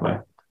 Exactly.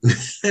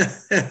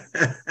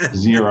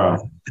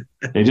 Zero.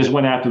 They just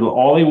went after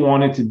all they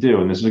wanted to do.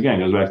 And this again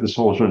goes back to this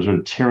whole sort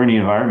of tyranny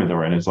environment that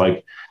we're in. It's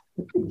like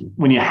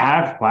when you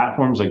have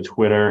platforms like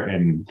Twitter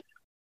and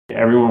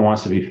everyone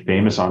wants to be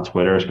famous on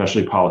Twitter,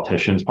 especially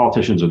politicians.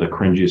 Politicians are the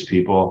cringiest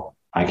people.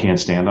 I can't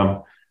stand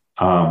them.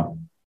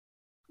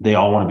 They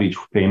all want to be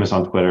famous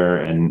on Twitter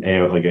and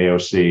like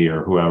AOC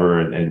or whoever,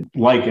 and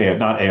like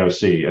not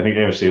AOC. I think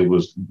AOC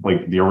was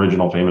like the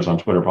original famous on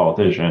Twitter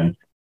politician,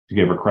 to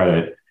give her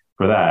credit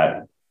for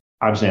that.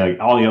 I'm saying like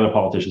all the other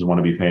politicians want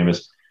to be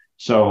famous.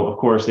 So of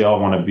course they all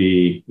want to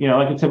be,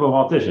 like a typical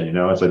politician,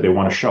 it's like they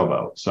want to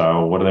showboat.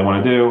 So what do they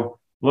want to do?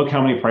 Look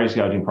how many price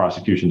gouging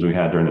prosecutions we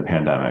had during the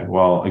pandemic.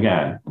 Well,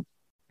 again,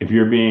 if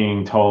you're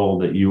being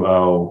told that you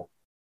owe,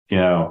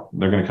 they're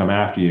going to come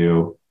after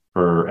you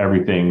for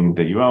everything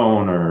that you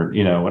own or,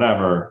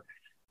 whatever,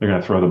 they're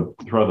going to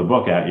throw the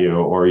book at you,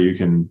 or you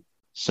can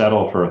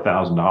settle for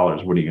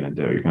 $1,000. What are you going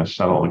to do? You're going to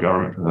settle the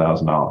government for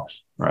 $1,000,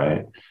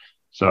 right?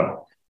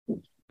 So,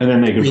 and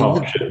then they could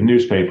publish it in the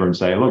newspaper and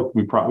say, look,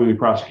 we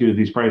prosecuted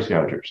these price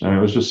gougers. And it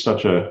was just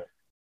such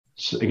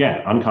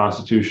again,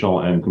 unconstitutional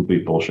and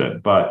complete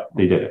bullshit, but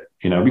they did it,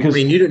 because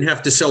you didn't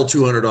have to sell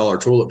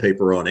 $200 toilet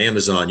paper on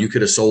Amazon. You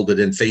could have sold it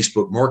in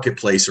Facebook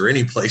Marketplace or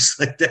any place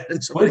like that. And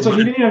well, it's like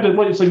you didn't have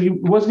to, it's like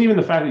it wasn't even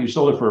the fact that you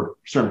sold it for a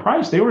certain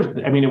price. It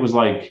was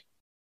like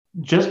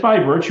just by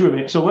virtue of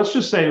it. So let's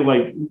just say,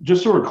 like,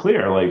 just so we're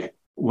clear, like,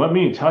 let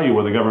me tell you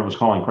what the government was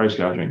calling price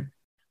gouging.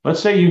 Let's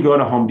say you go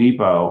to Home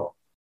Depot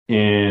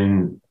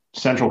in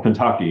central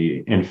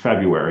Kentucky in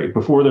February,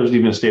 before there's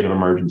even a state of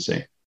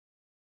emergency.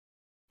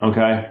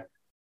 Okay.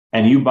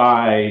 And you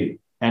buy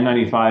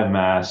N95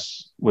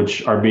 masks,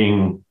 which are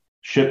being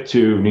shipped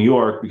to New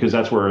York because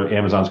that's where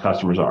Amazon's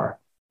customers are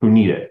who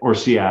need it, or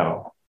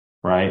Seattle,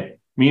 right?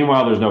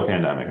 Meanwhile, there's no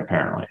pandemic,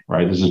 apparently,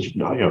 right? This is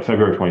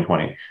February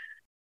 2020.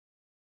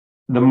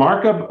 The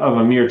markup of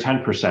a mere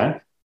 10%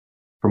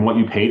 from what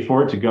you paid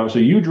for it to go. So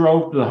you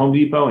drove to the Home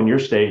Depot in your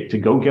state to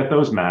go get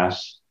those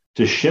masks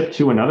to ship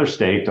to another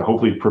state to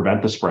hopefully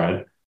prevent the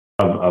spread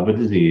of a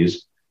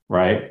disease,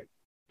 right?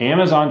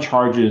 Amazon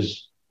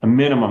charges a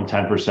minimum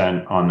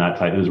 10% on that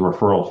type. There's a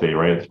referral fee,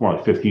 right? It's more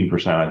like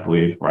 15%, I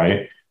believe,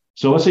 right?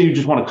 So let's say you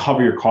just want to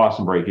cover your costs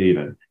and break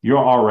even. You're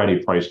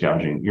already price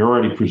gouging. You're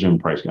already presumed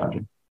price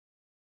gouging.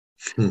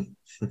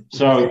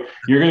 So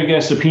you're going to get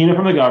a subpoena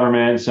from the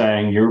government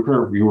saying you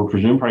were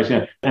presumed price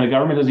gouging, and the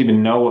government doesn't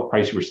even know what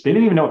price you were. They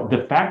didn't even know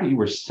the fact that you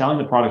were selling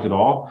the product at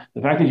all.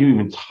 The fact that you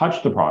even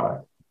touched the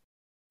product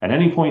at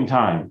any point in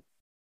time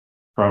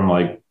from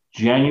like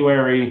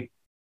January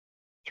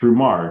through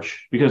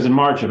March, because in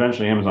March,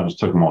 eventually Amazon just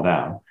took them all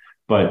down.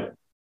 But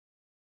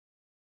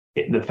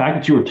the fact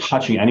that you were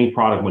touching any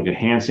product like a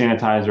hand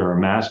sanitizer or a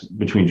mask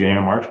between January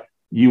and March,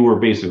 you were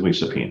basically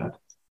subpoenaed.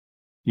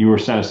 You were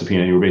sent a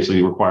subpoena. You were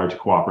basically required to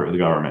cooperate with the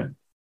government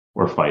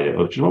or fight it,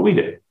 which is what we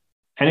did.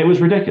 And it was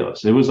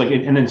ridiculous. It was like,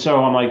 and then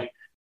so I'm like,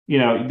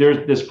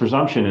 there's this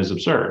presumption is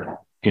absurd.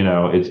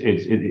 It's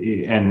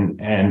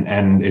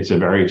a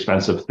very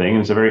expensive thing.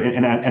 And it's a very,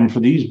 and for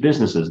these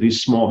businesses,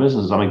 these small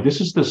businesses, I'm like,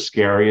 this is the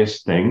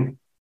scariest thing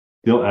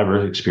they'll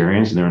ever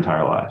experience in their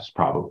entire lives,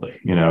 probably,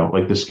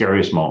 like the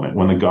scariest moment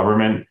when the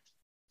government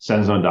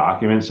sends them a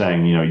document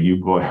saying, you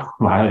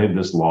violated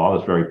this law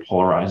that's very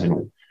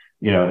polarizing,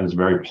 it's a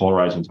very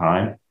polarizing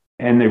time.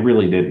 And they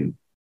really didn't.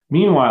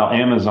 Meanwhile,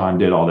 Amazon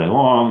did all day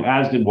long,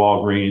 as did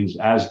Walgreens,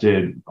 as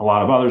did a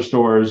lot of other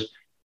stores,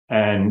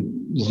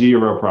 and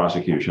zero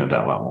prosecution at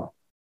that level.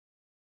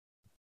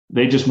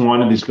 They just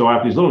wanted to go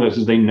after these little guys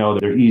because they know that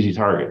they're easy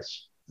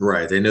targets.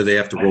 Right. They know they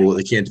have to roll it.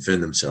 They can't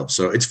defend themselves.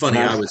 So it's funny.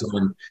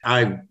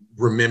 I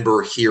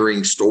remember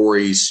hearing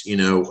stories,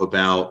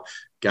 about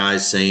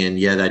guys saying,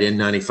 yeah, that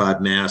N95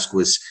 mask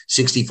was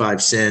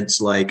 65 cents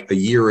like a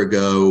year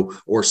ago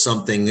or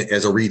something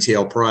as a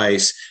retail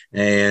price.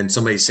 And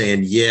somebody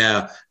saying,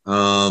 yeah,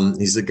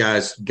 he's the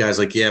guy's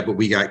like, yeah, but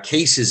we got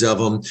cases of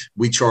them.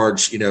 We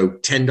charge,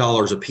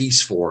 $10 a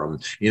piece for them,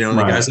 and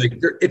the guy's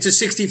like, it's a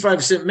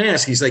 65-cent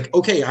mask. He's like,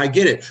 okay, I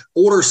get it.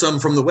 Order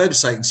some from the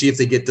website and see if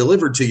they get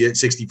delivered to you at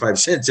 65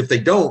 cents. If they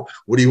don't,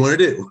 what do you want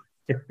to do?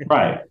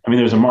 Right. I mean,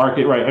 there's a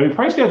market, right? I mean,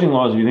 price gouging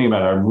laws, if you think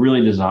about it, are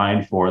really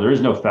designed there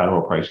is no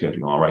federal price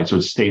gouging law, right? So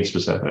it's state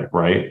specific,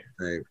 right?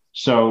 Right.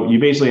 So you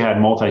basically had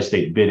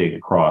multi-state bidding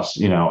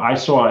across, I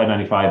saw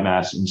N95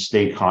 masks in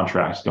state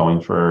contracts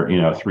going for,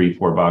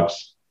 $3-4,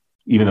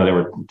 even though they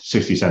were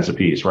 60 cents a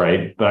piece,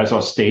 right? But I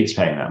saw states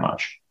paying that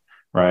much,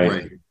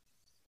 right?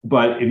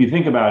 But if you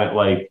think about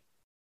it,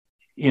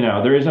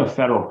 there is no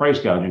federal price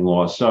gouging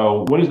law.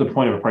 So what is the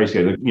point of a price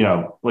gouge?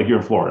 Like you're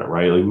in Florida,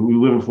 right? Like we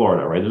live in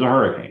Florida, right? There's a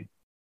hurricane.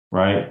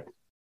 Right?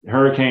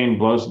 Hurricane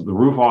blows the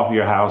roof off of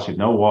your house. You have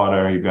no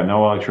water. You've got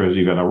no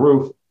electricity. You've got no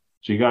roof.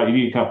 So you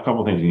need a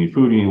couple of things. You need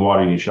food, you need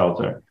water, you need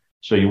shelter.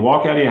 So you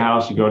walk out of your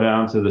house, you go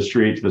down to the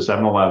street, to the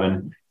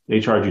 7-Eleven. They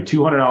charge you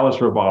 $200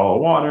 for a bottle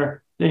of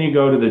water. Then you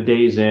go to the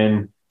Days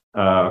Inn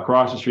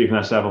across the street from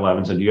that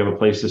 7-Eleven. So you have a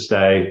place to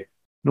stay.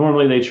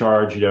 Normally they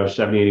charge,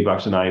 $70,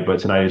 $80 a night, but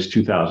tonight is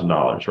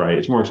 $2,000, right?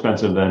 It's more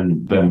expensive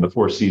than the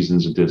Four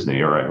Seasons of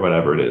Disney or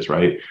whatever it is,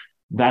 right?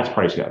 That's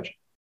price gouging.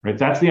 Right.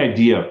 That's the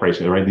idea of price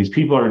gouging, right? These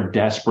people are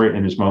desperate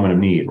in this moment of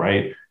need,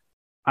 right?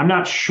 I'm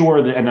not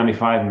sure that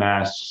N95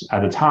 masks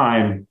at the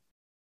time,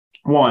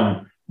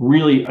 one,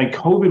 really, like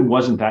COVID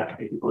wasn't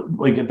that,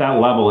 like at that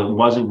level, it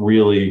wasn't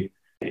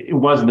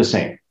the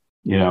same.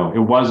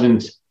 It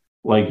wasn't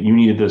like you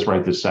needed this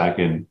right this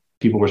second.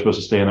 People were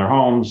supposed to stay in their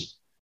homes.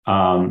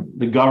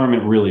 The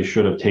government really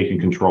should have taken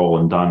control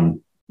and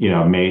done,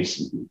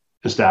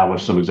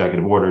 established some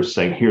executive orders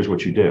saying, here's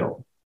what you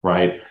do,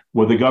 right?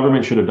 What the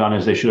government should have done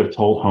is they should have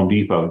told Home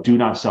Depot, do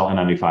not sell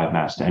N95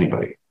 masks to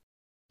anybody.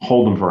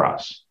 Hold them for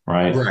us,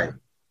 right? Right.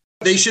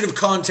 They should have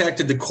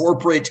contacted the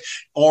corporate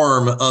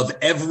arm of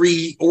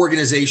every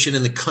organization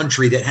in the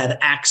country that had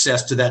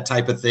access to that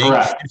type of thing.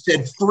 Correct. And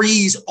said,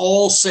 freeze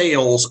all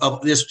sales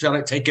of this,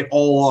 take it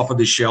all off of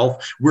the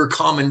shelf. We're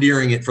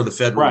commandeering it for the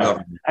federal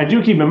government. I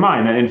do keep in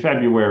mind that in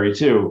February,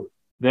 too,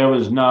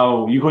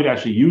 you could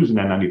actually use an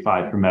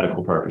N95 for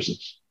medical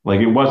purposes.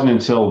 Like it wasn't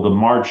until the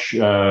March,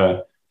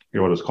 I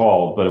forget what it's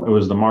called, but it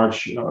was the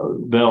March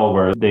bill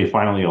where they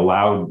finally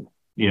allowed,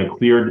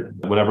 cleared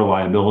whatever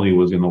liability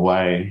was in the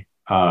way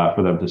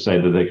for them to say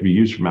that they could be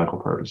used for medical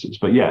purposes.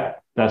 But yeah,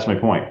 that's my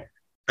point.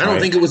 I don't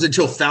think it was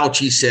until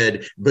Fauci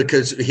said,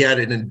 because he had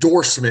an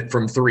endorsement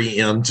from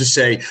 3M to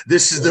say,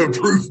 this is the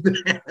approved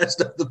mask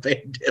of the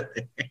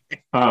pandemic.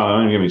 Oh,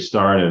 don't get me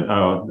started.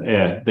 Oh,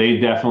 yeah, they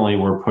definitely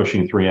were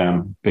pushing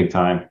 3M big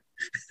time.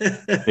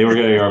 They were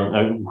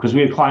getting, because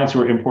we had clients who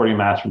were importing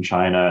masks from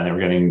China and they were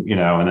getting,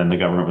 and then the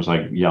government was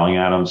like yelling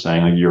at them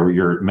saying, like,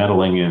 you're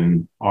meddling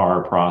in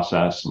our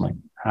process. I'm like,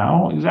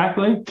 how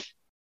exactly?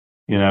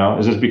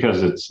 Is this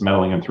because it's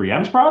meddling in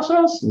 3M's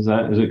process? Is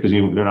it because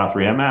they're not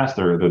 3M masks,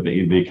 they're the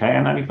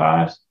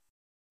KN95s?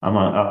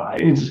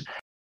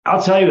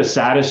 I'll tell you the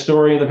saddest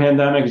story of the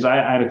pandemic is I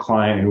had a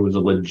client who was a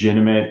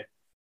legitimate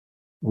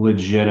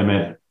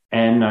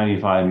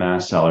N95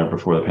 mask seller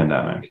before the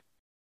pandemic,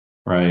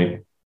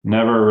 right?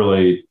 Never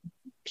really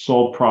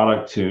sold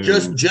product to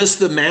just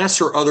the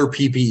masks or other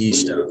PPE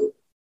stuff.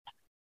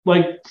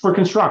 Like for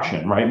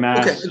construction, right?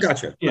 Masks. Okay,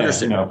 gotcha. Yeah,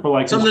 for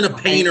like something a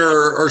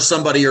painter or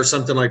somebody or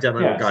something like that.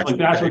 Yeah, gotcha. Like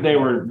that's what they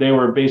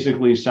were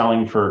basically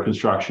selling for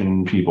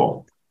construction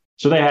people.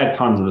 So they had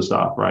tons of the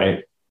stuff,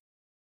 right?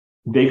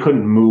 They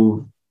couldn't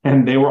move,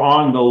 and they were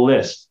on the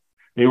list.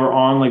 They were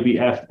on like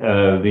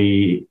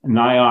the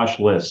NIOSH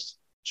list.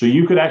 So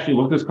you could actually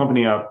look this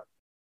company up.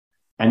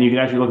 And you can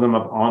actually look them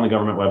up on the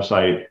government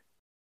website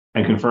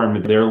and confirm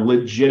that they're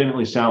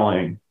legitimately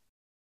selling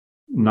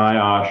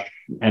NIOSH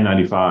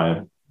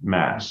N95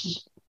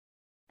 masks.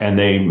 And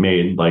they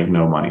made like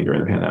no money during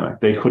the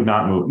pandemic. They could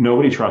not move.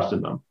 Nobody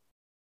trusted them.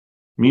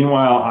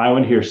 Meanwhile, I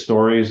would hear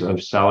stories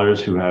of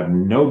sellers who have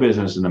no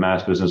business in the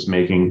mask business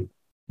making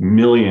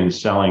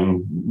millions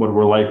selling what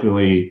were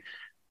likely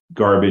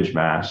garbage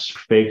masks,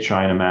 fake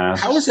China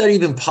masks. How is that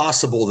even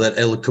possible that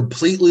a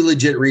completely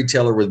legit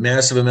retailer with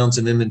massive amounts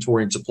of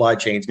inventory and supply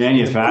chains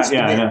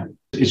Yeah.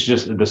 It's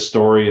just the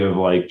story of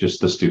like just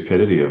the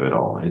stupidity of it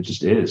all. It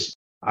just is.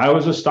 I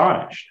was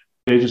astonished.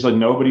 They just like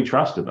nobody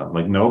trusted them.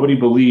 Like nobody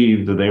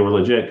believed that they were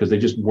legit because they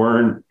just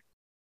weren't.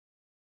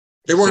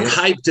 They weren't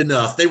hyped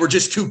enough. They were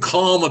just too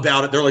calm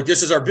about it. They're like,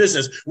 this is our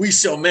business. We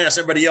sell masks.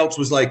 Everybody else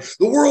was like,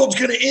 the world's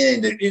going to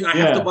end. I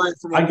have to buy it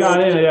from. I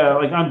got it. Yeah.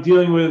 Like I'm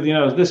dealing with,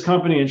 this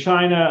company in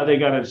China. They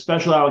got a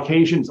special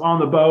allocation. It's on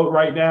the boat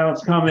right now.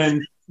 It's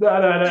coming.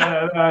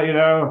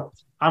 I'm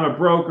a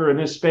broker in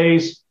this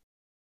space.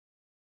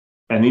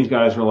 And these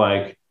guys were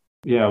like,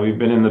 yeah, we've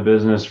been in the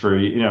business for,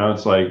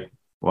 it's like,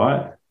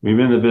 what? We've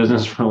been in the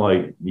business for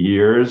like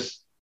years.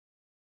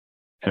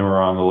 and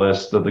we're on the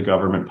list that the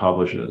government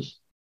publishes,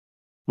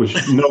 which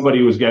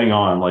nobody was getting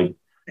on. Like,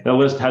 the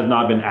list has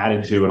not been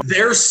added to.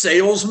 Their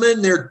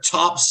salesman, their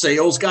top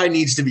sales guy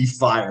needs to be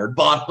fired.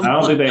 I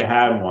don't think they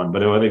had one,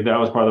 but I think that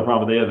was part of the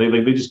problem.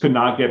 They just could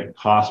not get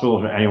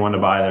hospitals or anyone to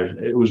buy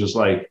their. It was just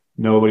like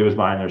nobody was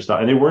buying their stuff,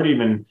 and they weren't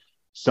even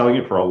selling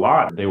it for a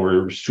lot. They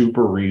were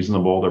super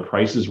reasonable. Their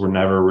prices were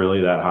never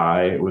really that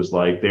high. It was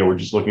like they were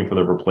just looking for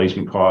the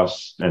replacement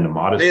costs and the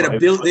modest. They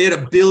had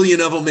a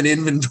billion of them in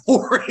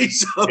inventory.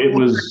 So it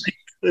was.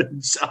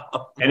 And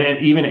then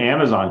even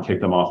Amazon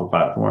kicked them off the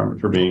platform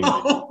for being.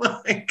 Oh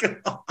my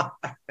God.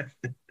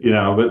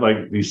 But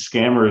like these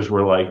scammers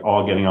were like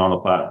all getting on the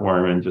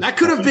platform and just. That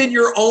could have been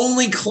your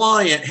only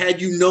client had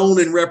you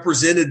known and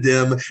represented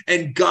them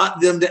and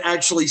got them to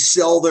actually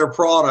sell their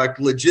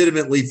product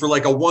legitimately for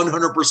like a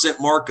 100%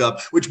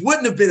 markup, which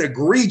wouldn't have been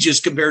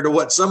egregious compared to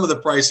what some of the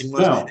pricing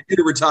was. No. You'd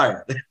have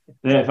retired.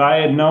 If I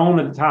had known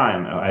at the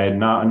time, I had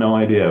no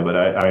idea, but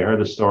I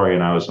heard the story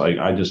and I was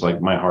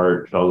like, my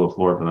heart fell to the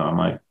floor for them. I'm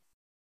like,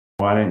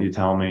 why didn't you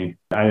tell me?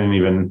 I didn't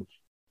even,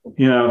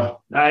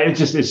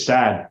 it's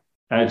sad.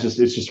 It's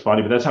just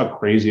funny, but that's how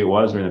crazy it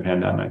was during the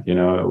pandemic.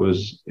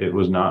 It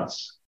was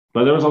nuts,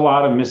 but there was a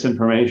lot of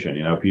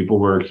misinformation. People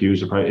were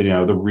accused of,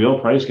 the real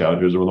price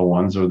gougers were the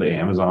ones that were the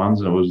Amazons,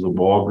 and it was the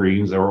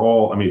Walgreens. They were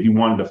all, if you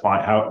wanted to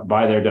find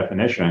by their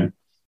definition,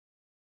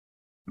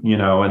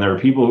 and there were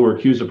people who were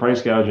accused of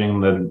price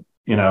gouging that,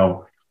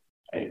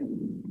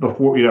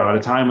 before, at a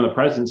time when the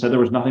president said there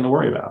was nothing to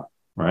worry about.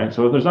 Right.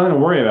 So if there's nothing to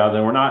worry about,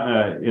 then we're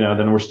not,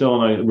 then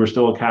we're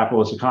still a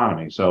capitalist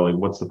economy. So like,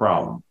 what's the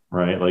problem?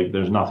 Right. Like,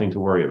 there's nothing to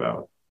worry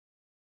about.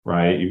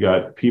 Right. You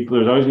got people,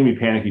 there's always going to be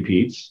panicky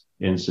Pete's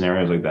in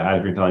scenarios like that.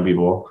 If you're telling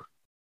people.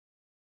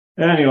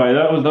 Anyway,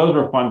 those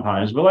were fun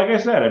times. But like I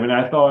said,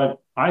 I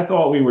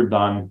thought we were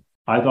done.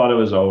 I thought it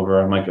was over.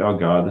 I'm like, oh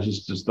God, this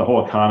is just the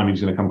whole economy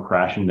is going to come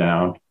crashing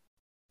down.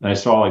 And I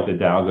saw like the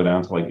Dow go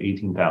down to like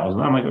 18,000.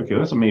 I'm like, okay,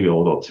 that's maybe a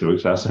little too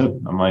excessive.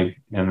 I'm like,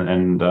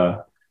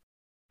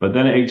 but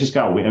then it just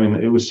got,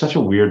 it was such a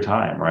weird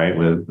time, right?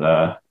 With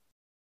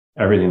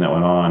everything that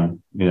went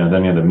on, then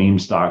you had the meme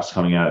stocks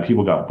coming out.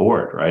 People got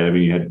bored, right?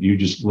 You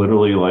just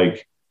literally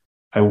like,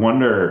 I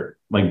wonder,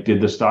 like, did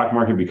the stock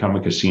market become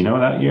a casino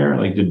that year?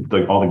 Like, did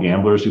like all the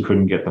gamblers who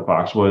couldn't get the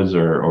Foxwoods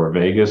or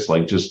Vegas,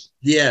 like just.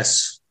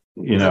 Yes.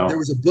 There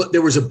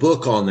was a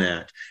book on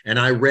that, and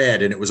I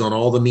read, and it was on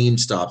all the meme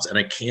stops, and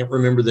I can't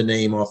remember the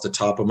name off the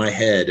top of my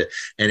head,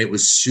 and it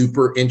was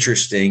super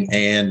interesting.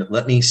 And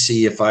let me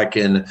see if I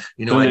can,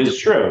 it's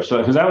true. So,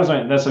 because that's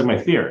like my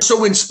theory.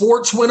 So when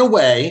sports went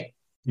away,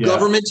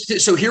 governments.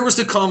 So here was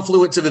the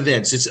confluence of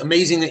events. It's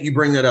amazing that you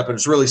bring that up, and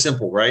it's really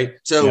simple, right?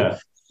 So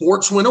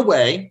sports went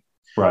away,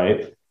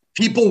 right?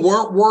 People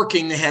weren't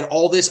working; they had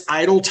all this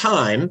idle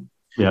time.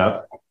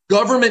 Yeah.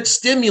 Government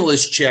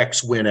stimulus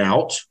checks went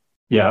out.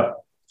 Yeah.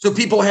 So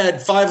people had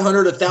 $500,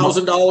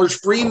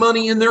 $1,000 free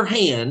money in their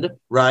hand,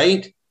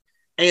 right?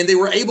 And they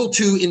were able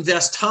to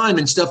invest time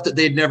in stuff that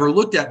they'd never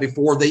looked at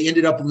before. They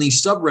ended up in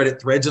these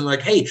subreddit threads and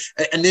like, hey,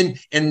 and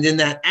then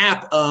that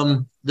app,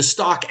 the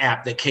stock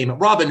app that came,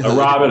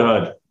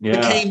 Robinhood.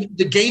 Became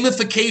the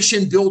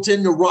gamification built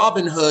into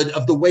Robinhood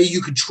of the way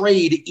you could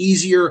trade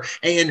easier.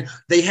 And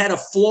they had a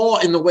flaw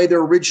in the way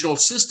their original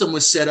system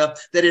was set up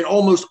that it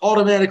almost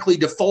automatically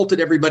defaulted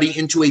everybody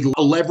into a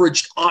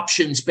leveraged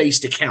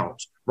options-based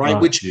account, right?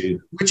 Which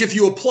if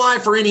you apply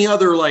for any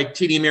other like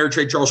TD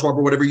Ameritrade, Charles Schwab,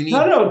 or whatever you need.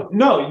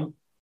 No.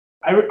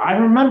 I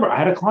remember I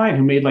had a client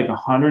who made like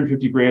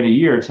 150 grand a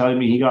year telling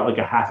me he got like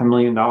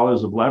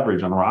 $500,000 of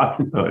leverage on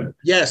Robinhood.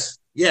 Yes.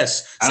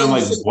 Yes. And I'm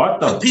like, what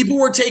the? People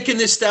were taking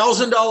this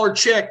 $1,000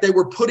 check, they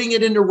were putting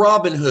it into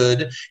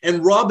Robinhood,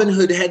 and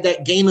Robinhood had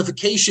that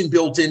gamification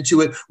built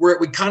into it where it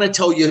would kind of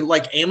tell you,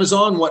 like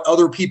Amazon, what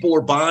other people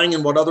are buying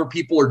and what other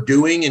people are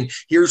doing. And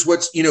here's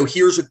what's,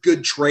 here's a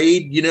good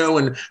trade,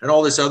 and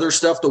all this other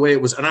stuff, the way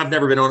it was. And I've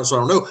never been on it, so I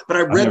don't know. But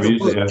I read the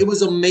book. It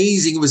was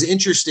amazing. It was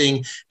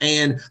interesting.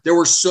 And there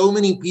were so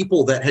many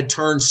people that had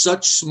turned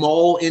such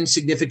small,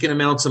 insignificant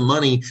amounts of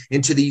money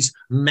into these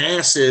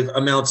massive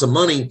amounts of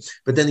money.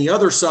 But then the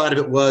other side of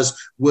it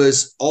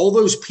was all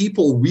those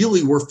people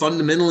really were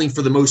fundamentally,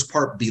 for the most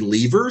part,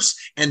 believers,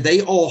 and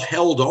they all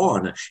held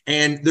on.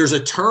 And there's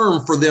a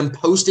term for them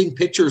posting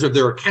pictures of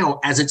their account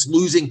as it's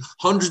losing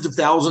hundreds of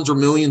thousands or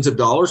millions of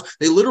dollars.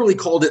 They literally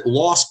called it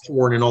loss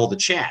porn in all the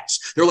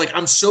chats. They're like,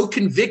 I'm so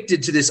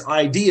convicted to this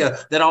idea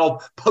that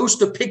I'll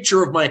post a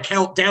picture of my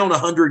account down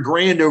 100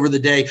 grand over the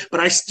day, but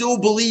I still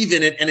believe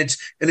in it, and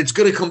it's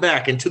going to come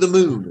back into the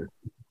moon.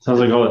 Sounds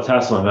like all the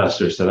Tesla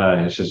investors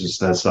today. It's just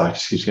that stock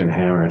just keeps getting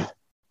hammered.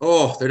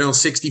 Oh, they're down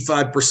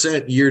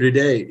 65% year to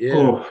date. Yeah.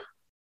 Oh.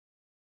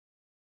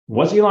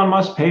 What's Elon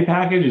Musk's pay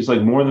package? It's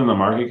like more than the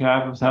market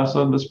cap of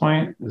Tesla at this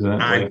point. Is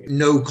it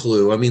no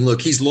clue.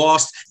 Look, he's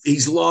lost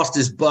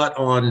his butt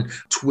on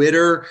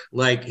Twitter.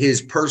 Like,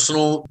 his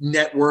personal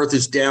net worth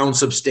is down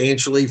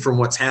substantially from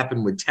what's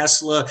happened with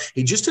Tesla.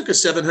 He just took a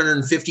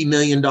 $750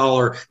 million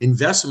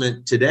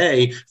investment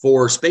today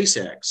for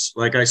SpaceX.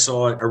 Like, I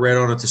read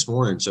on it this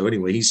morning. So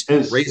anyway, he's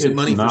raising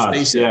money for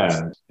SpaceX.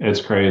 Yeah,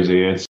 it's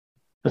crazy.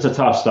 It's a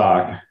tough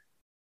stock.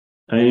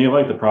 I mean, you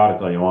like the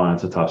product all you want.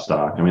 It's a tough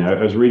stock. I mean, I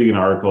was reading an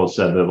article that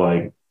said that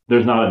like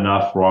there's not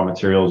enough raw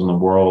materials in the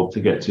world to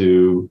get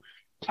to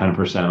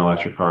 10%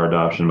 electric car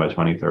adoption by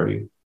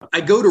 2030.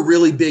 I go to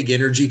really big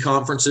energy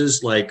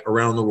conferences like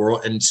around the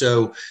world. And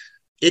so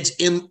it's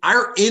in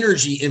our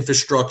energy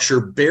infrastructure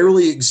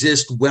barely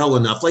exists well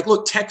enough. Like,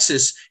 look,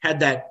 Texas had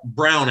that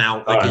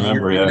brownout. Like I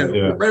remember,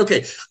 yeah. Right.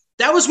 Okay.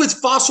 That was with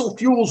fossil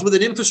fuels with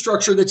an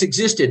infrastructure that's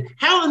existed.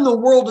 How in the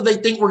world do they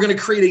think we're going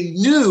to create a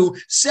new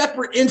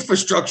separate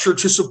infrastructure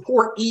to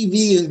support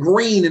EV and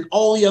green and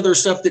all the other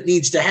stuff that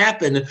needs to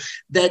happen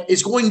that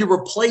is going to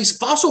replace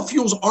fossil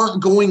fuels?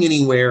 Aren't going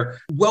anywhere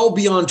well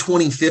beyond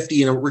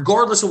 2050. And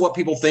regardless of what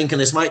people think,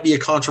 and this might be a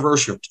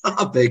controversial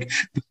topic,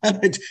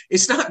 but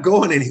it's not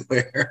going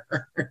anywhere.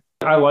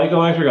 I like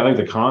electric. I like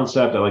the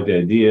concept. I like the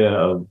idea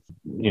of,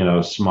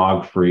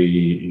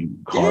 smog-free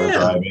car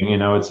driving.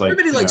 It's like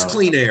everybody likes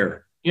clean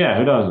air. Yeah,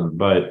 who doesn't?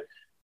 But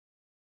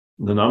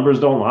the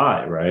numbers don't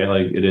lie, right?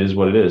 Like it is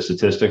what it is.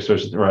 Statistics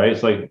are right.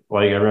 It's like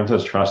everyone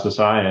says, trust the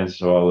science.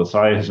 So the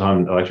science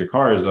on electric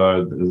cars,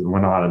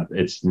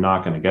 it's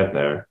not going to get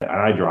there.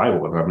 I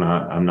drive one.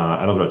 I don't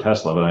know a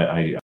Tesla, but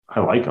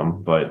I like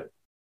them, but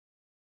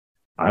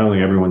I don't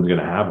think everyone's going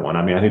to have one.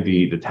 I mean, I think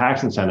the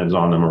tax incentives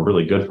on them are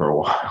really good for a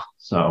while.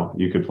 So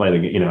you could play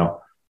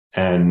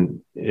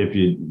and if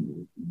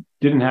you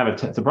didn't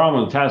have the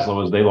problem with Tesla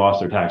was they lost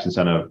their tax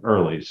incentive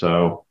early.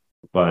 So,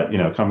 but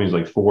companies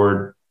like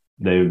Ford,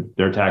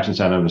 their tax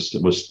incentive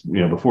was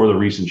before the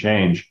recent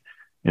change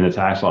in the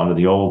tax law under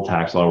the old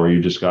tax law where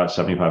you just got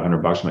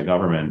 $7,500 from the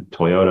government.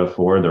 Toyota,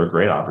 Ford, there are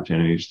great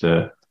opportunities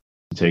to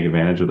take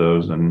advantage of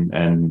those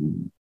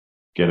and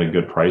get a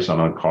good price on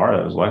a car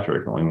that was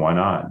electric. I mean, why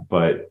not?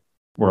 But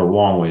we're a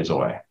long ways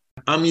away.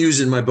 I'm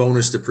using my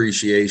bonus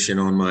depreciation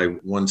on my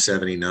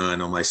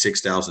 179 on my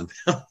 6,000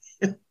 pound.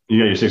 You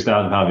got your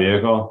 6,000 pound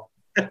vehicle?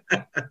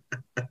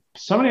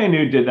 Somebody I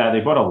knew did that.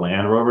 They bought a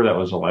Land Rover that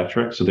was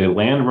electric. So the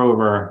Land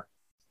Rover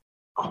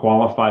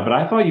qualified, but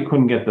I thought you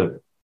couldn't get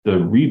the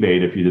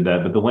rebate if you did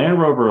that. But the Land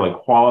Rover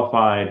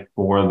qualified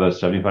for the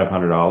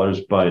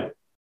 $7,500, but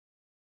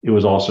it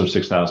was also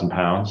 6,000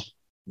 pounds.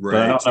 Right.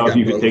 But I don't know if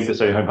you could take the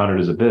 7,500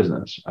 as a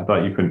business. I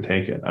thought you couldn't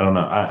take it. I don't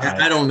know.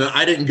 I don't know.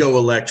 I didn't go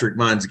electric.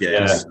 Mine's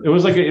gas. Yeah. It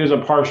was a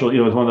partial, it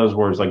was one of those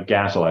words like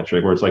gas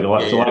electric, where it's like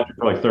it's electric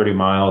for like 30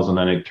 miles and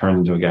then it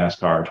turns into a gas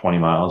car 20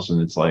 miles.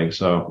 And it's like,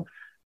 so,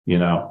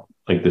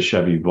 like the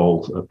Chevy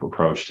Volt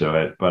approach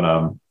to it.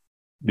 But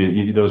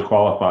those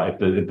qualify.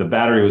 If the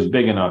battery was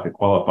big enough, it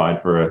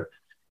qualified for a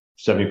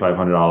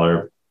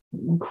 $7,500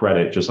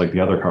 credit, just like the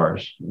other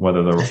cars,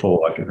 whether they were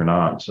full electric or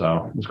not.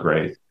 So it was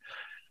great.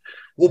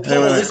 Well,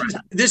 Paul,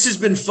 this has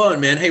been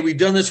fun, man. Hey, we've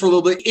done this for a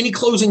little bit. Any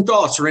closing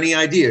thoughts or any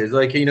ideas?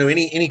 Like,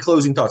 any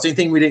closing thoughts?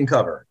 Anything we didn't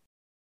cover?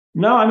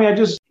 No, I mean, I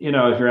just, if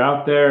you're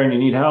out there and you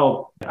need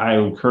help, I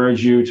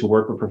encourage you to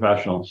work with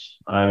professionals.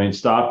 I mean,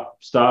 stop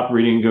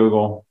reading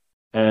Google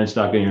and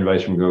stop getting your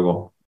advice from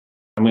Google.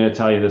 I'm going to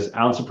tell you this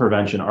ounce of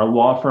prevention. Our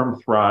law firm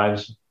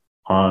thrives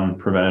on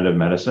preventative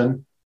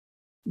medicine.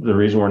 The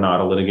reason we're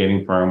not a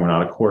litigating firm, we're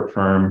not a court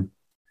firm,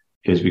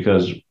 is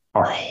because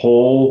our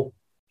whole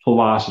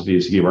philosophy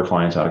is to keep our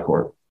clients out of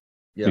court.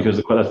 Yep.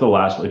 Because that's the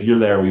last, if you're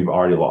there, we've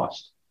already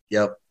lost.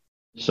 Yep.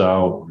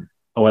 So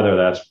whether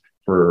that's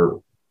for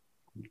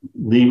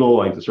legal,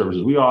 like the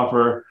services we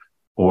offer,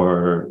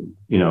 or,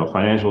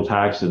 financial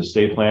tax and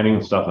estate planning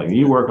and stuff like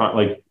you work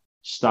on,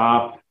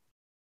 stop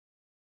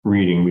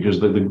reading, because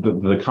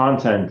the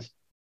content,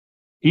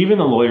 even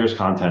the lawyer's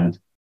content,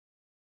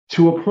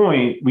 to a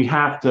point, we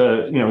have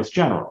to, it's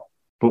general,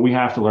 but we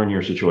have to learn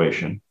your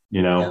situation,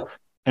 Yep.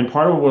 And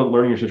part of what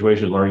learning your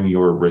situation is learning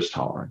your risk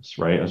tolerance,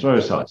 right? That's what I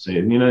always tell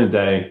you. At the end of the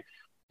day,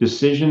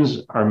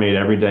 decisions are made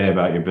every day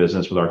about your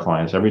business with our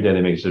clients. Every day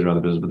they make a decision on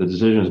the business, but the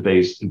decision is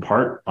based in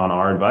part on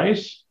our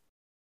advice.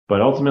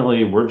 But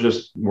ultimately,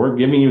 we're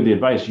giving you the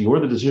advice. You're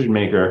the decision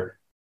maker.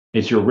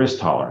 It's your risk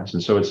tolerance.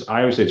 And so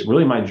I always say it's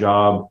really my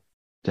job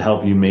to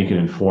help you make an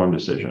informed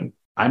decision.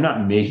 I'm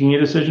not making a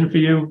decision for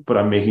you, but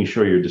I'm making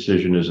sure your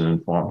decision is an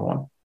informed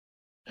one.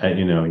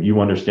 And,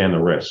 you understand the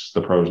risks,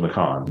 the pros and the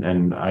cons.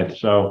 And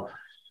so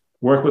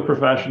work with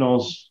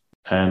professionals,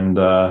 and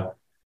I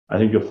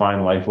think you'll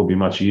find life will be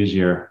much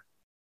easier.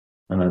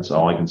 And that's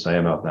all I can say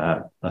about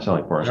that. That's how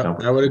Forrest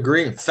Gump. I would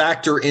agree.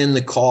 Factor in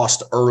the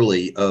cost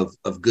early of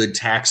good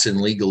tax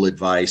and legal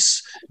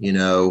advice,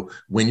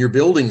 when you're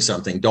building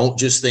something. Don't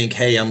just think,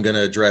 hey, I'm going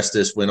to address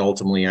this when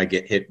ultimately I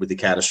get hit with the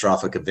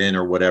catastrophic event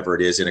or whatever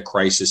it is in a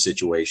crisis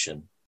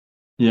situation.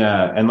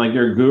 Yeah. And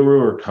your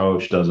guru or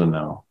coach doesn't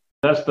know.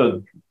 That's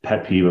the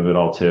pet peeve of it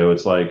all too.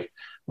 It's like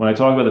when I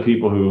talk about the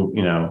people who,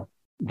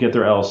 get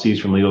their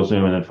LLCs from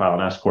LegalZoom and then file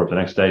an S Corp the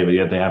next day, but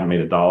yet they haven't made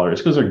 $1.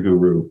 It's because their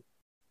guru,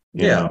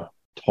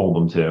 told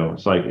them to.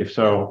 It's like, if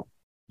so,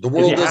 the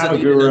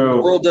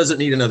world doesn't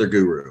need another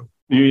guru.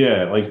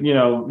 Yeah.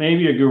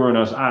 Maybe a guru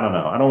knows, I don't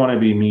know. I don't want to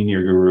be mean to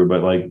your guru,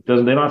 but they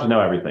don't have to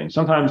know everything.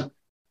 Sometimes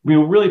what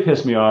really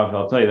pissed me off,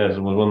 I'll tell you this,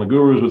 when the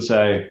gurus would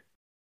say,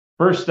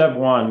 first step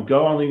one,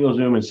 go on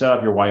LegalZoom and set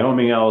up your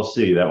Wyoming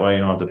LLC. That way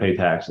you don't have to pay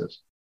taxes.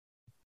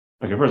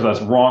 Okay, first of all,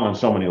 that's wrong on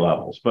so many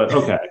levels, but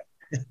okay.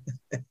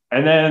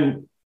 And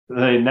then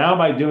now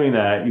by doing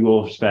that, you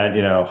will spend,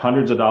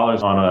 hundreds of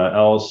dollars on a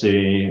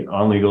LLC,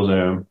 on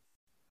LegalZoom,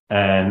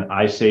 and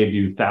I saved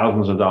you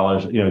thousands of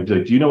dollars.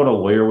 Do you know what a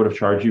lawyer would have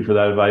charged you for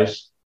that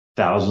advice?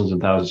 Thousands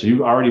and thousands. So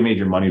you've already made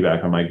your money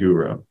back on my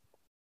guru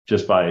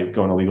just by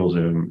going to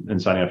LegalZoom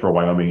and signing up for a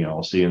Wyoming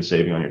LLC and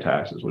saving on your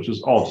taxes, which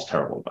is all just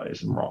terrible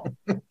advice and wrong.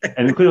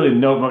 And clearly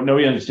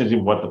nobody understands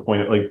even what the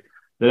point of, like,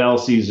 the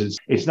LLCs is.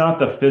 It's not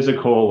the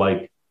physical,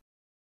 like,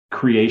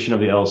 creation of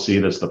the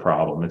LLC that's the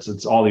problem.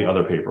 It's all the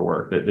other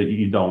paperwork that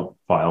you don't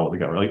file with the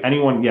government. Like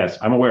anyone, yes,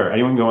 I'm aware,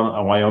 anyone go on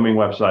a Wyoming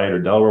website or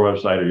Delaware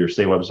website or your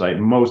state website,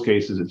 in most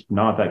cases, it's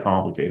not that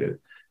complicated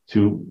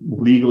to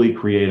legally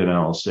create an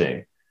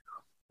LLC.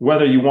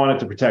 Whether you want it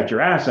to protect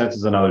your assets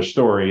is another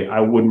story.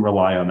 I wouldn't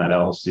rely on that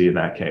LLC in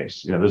that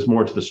case. There's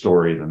more to the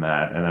story than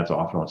that. And that's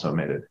often what's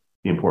omitted,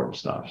 the important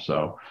stuff.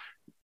 So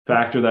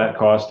factor that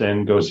cost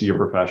in, go see your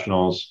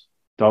professionals.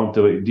 Don't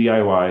do it.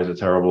 DIY is a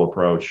terrible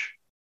approach.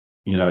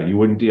 You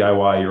wouldn't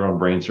DIY your own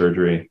brain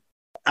surgery.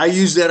 I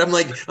use that.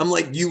 I'm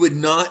like, you would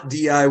not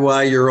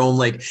DIY your own,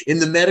 like in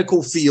the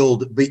medical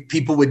field,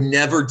 people would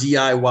never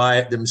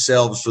DIY it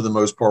themselves for the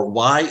most part.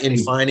 Why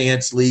in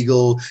finance,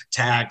 legal,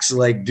 tax,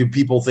 like, do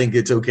people think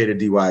it's okay to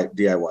DIY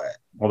it?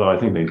 Although I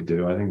think they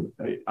do.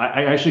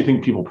 I actually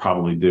think people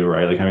probably do,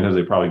 right? Like, because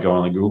they probably go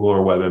on like Google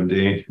or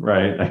WebMD,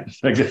 right?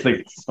 I guess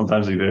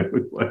sometimes they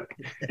do. Like,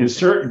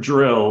 insert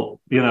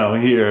drill,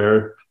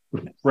 here.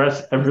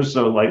 Rest ever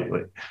so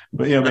lightly,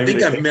 but I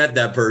think I've met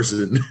that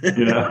person.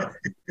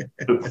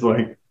 It's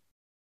like,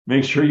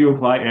 make sure you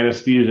apply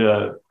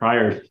anesthesia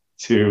prior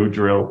to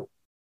drill.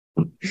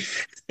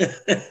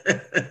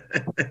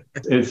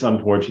 It's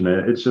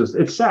unfortunate.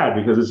 It's sad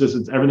because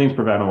it's everything's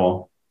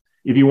preventable.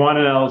 If you want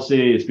an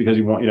LLC, it's because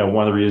you want,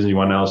 one of the reasons you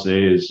want an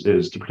LLC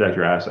is to protect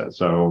your assets.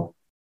 So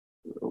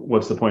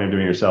what's the point of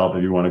doing it yourself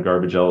if you want a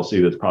garbage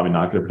LLC that's probably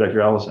not going to protect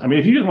your LLC? I mean,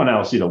 if you just want an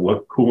LLC to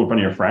look cool in front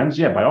of your friends,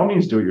 yeah, by all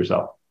means, do it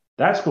yourself.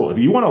 That's cool. If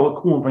you want to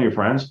look cool in front of your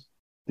friends,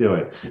 do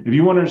it. If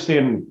you want to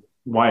understand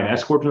why an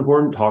S corp is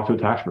important, talk to a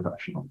tax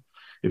professional.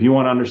 If you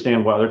want to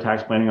understand what other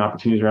tax planning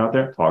opportunities are out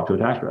there, talk to a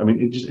tax professional. I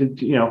mean,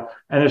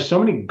 and there's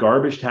so many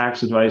garbage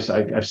tax advice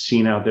I've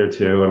seen out there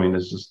too. I mean,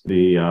 there's just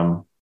the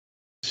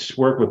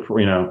work with,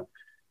 the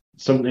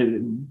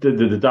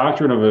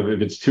doctrine of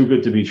if it's too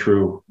good to be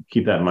true,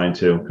 keep that in mind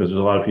too, because there's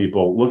a lot of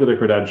people, look at their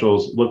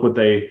credentials, look what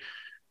they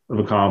have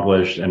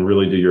accomplished, and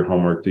really do your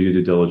homework, do your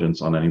due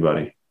diligence on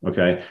anybody.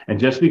 Okay. And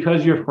just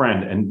because your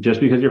friend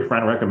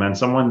recommends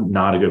someone,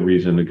 not a good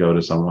reason to go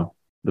to someone.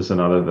 That's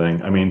another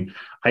thing. I mean,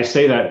 I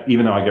say that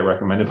even though I get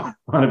recommended by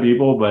a lot of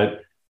people,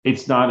 but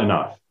it's not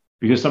enough,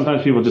 because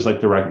sometimes people just like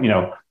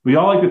to, we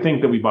all like to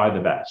think that we buy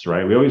the best,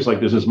 right? We always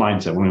there's this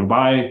mindset when we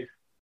buy,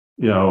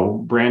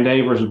 brand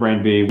A versus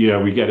brand B,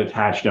 we get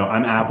attached.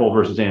 I'm Apple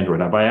versus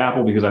Android. I buy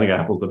Apple because I think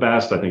Apple's the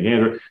best. I think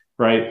Android,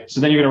 right?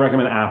 So then you're going to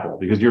recommend Apple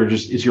because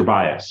it's your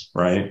bias,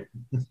 right?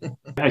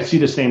 I see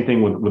the same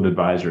thing with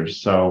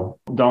advisors. So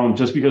don't,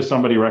 just because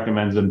somebody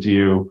recommends them to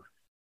you,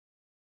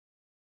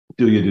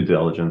 do your due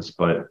diligence,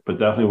 but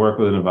definitely work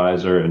with an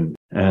advisor and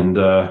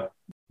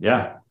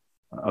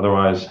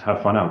otherwise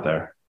have fun out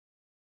there.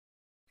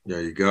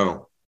 There you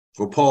go.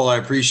 Well, Paul, I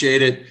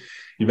appreciate it.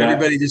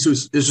 Everybody, this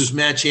was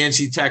Matt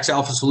Chancey, Tax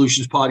Alpha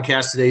Solutions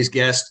Podcast. Today's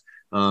guest,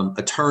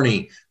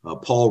 attorney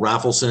Paul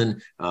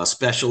Rafelson,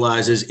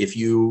 specializes if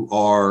you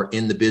are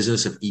in the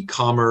business of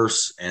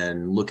e-commerce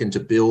and looking to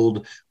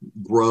build,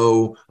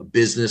 grow a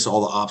business,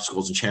 all the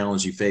obstacles and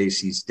challenges you face.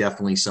 He's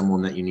definitely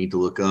someone that you need to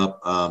look up.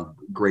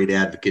 Great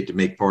advocate to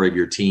make part of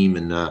your team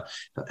and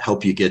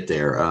help you get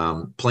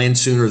there. Plan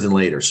sooner than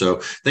later.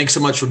 So thanks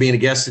so much for being a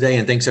guest today,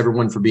 and thanks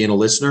everyone for being a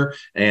listener.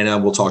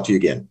 And we'll talk to you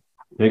again.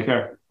 Take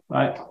care.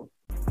 Bye.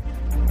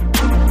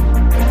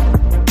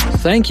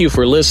 Thank you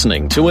for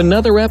listening to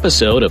another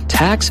episode of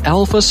Tax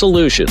Alpha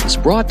Solutions,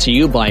 brought to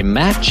you by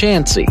Matt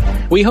Chancey.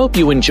 We hope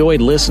you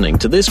enjoyed listening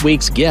to this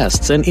week's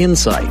guests and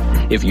insight.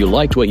 If you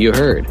liked what you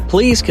heard,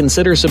 please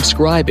consider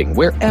subscribing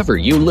wherever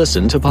you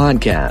listen to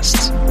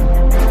podcasts.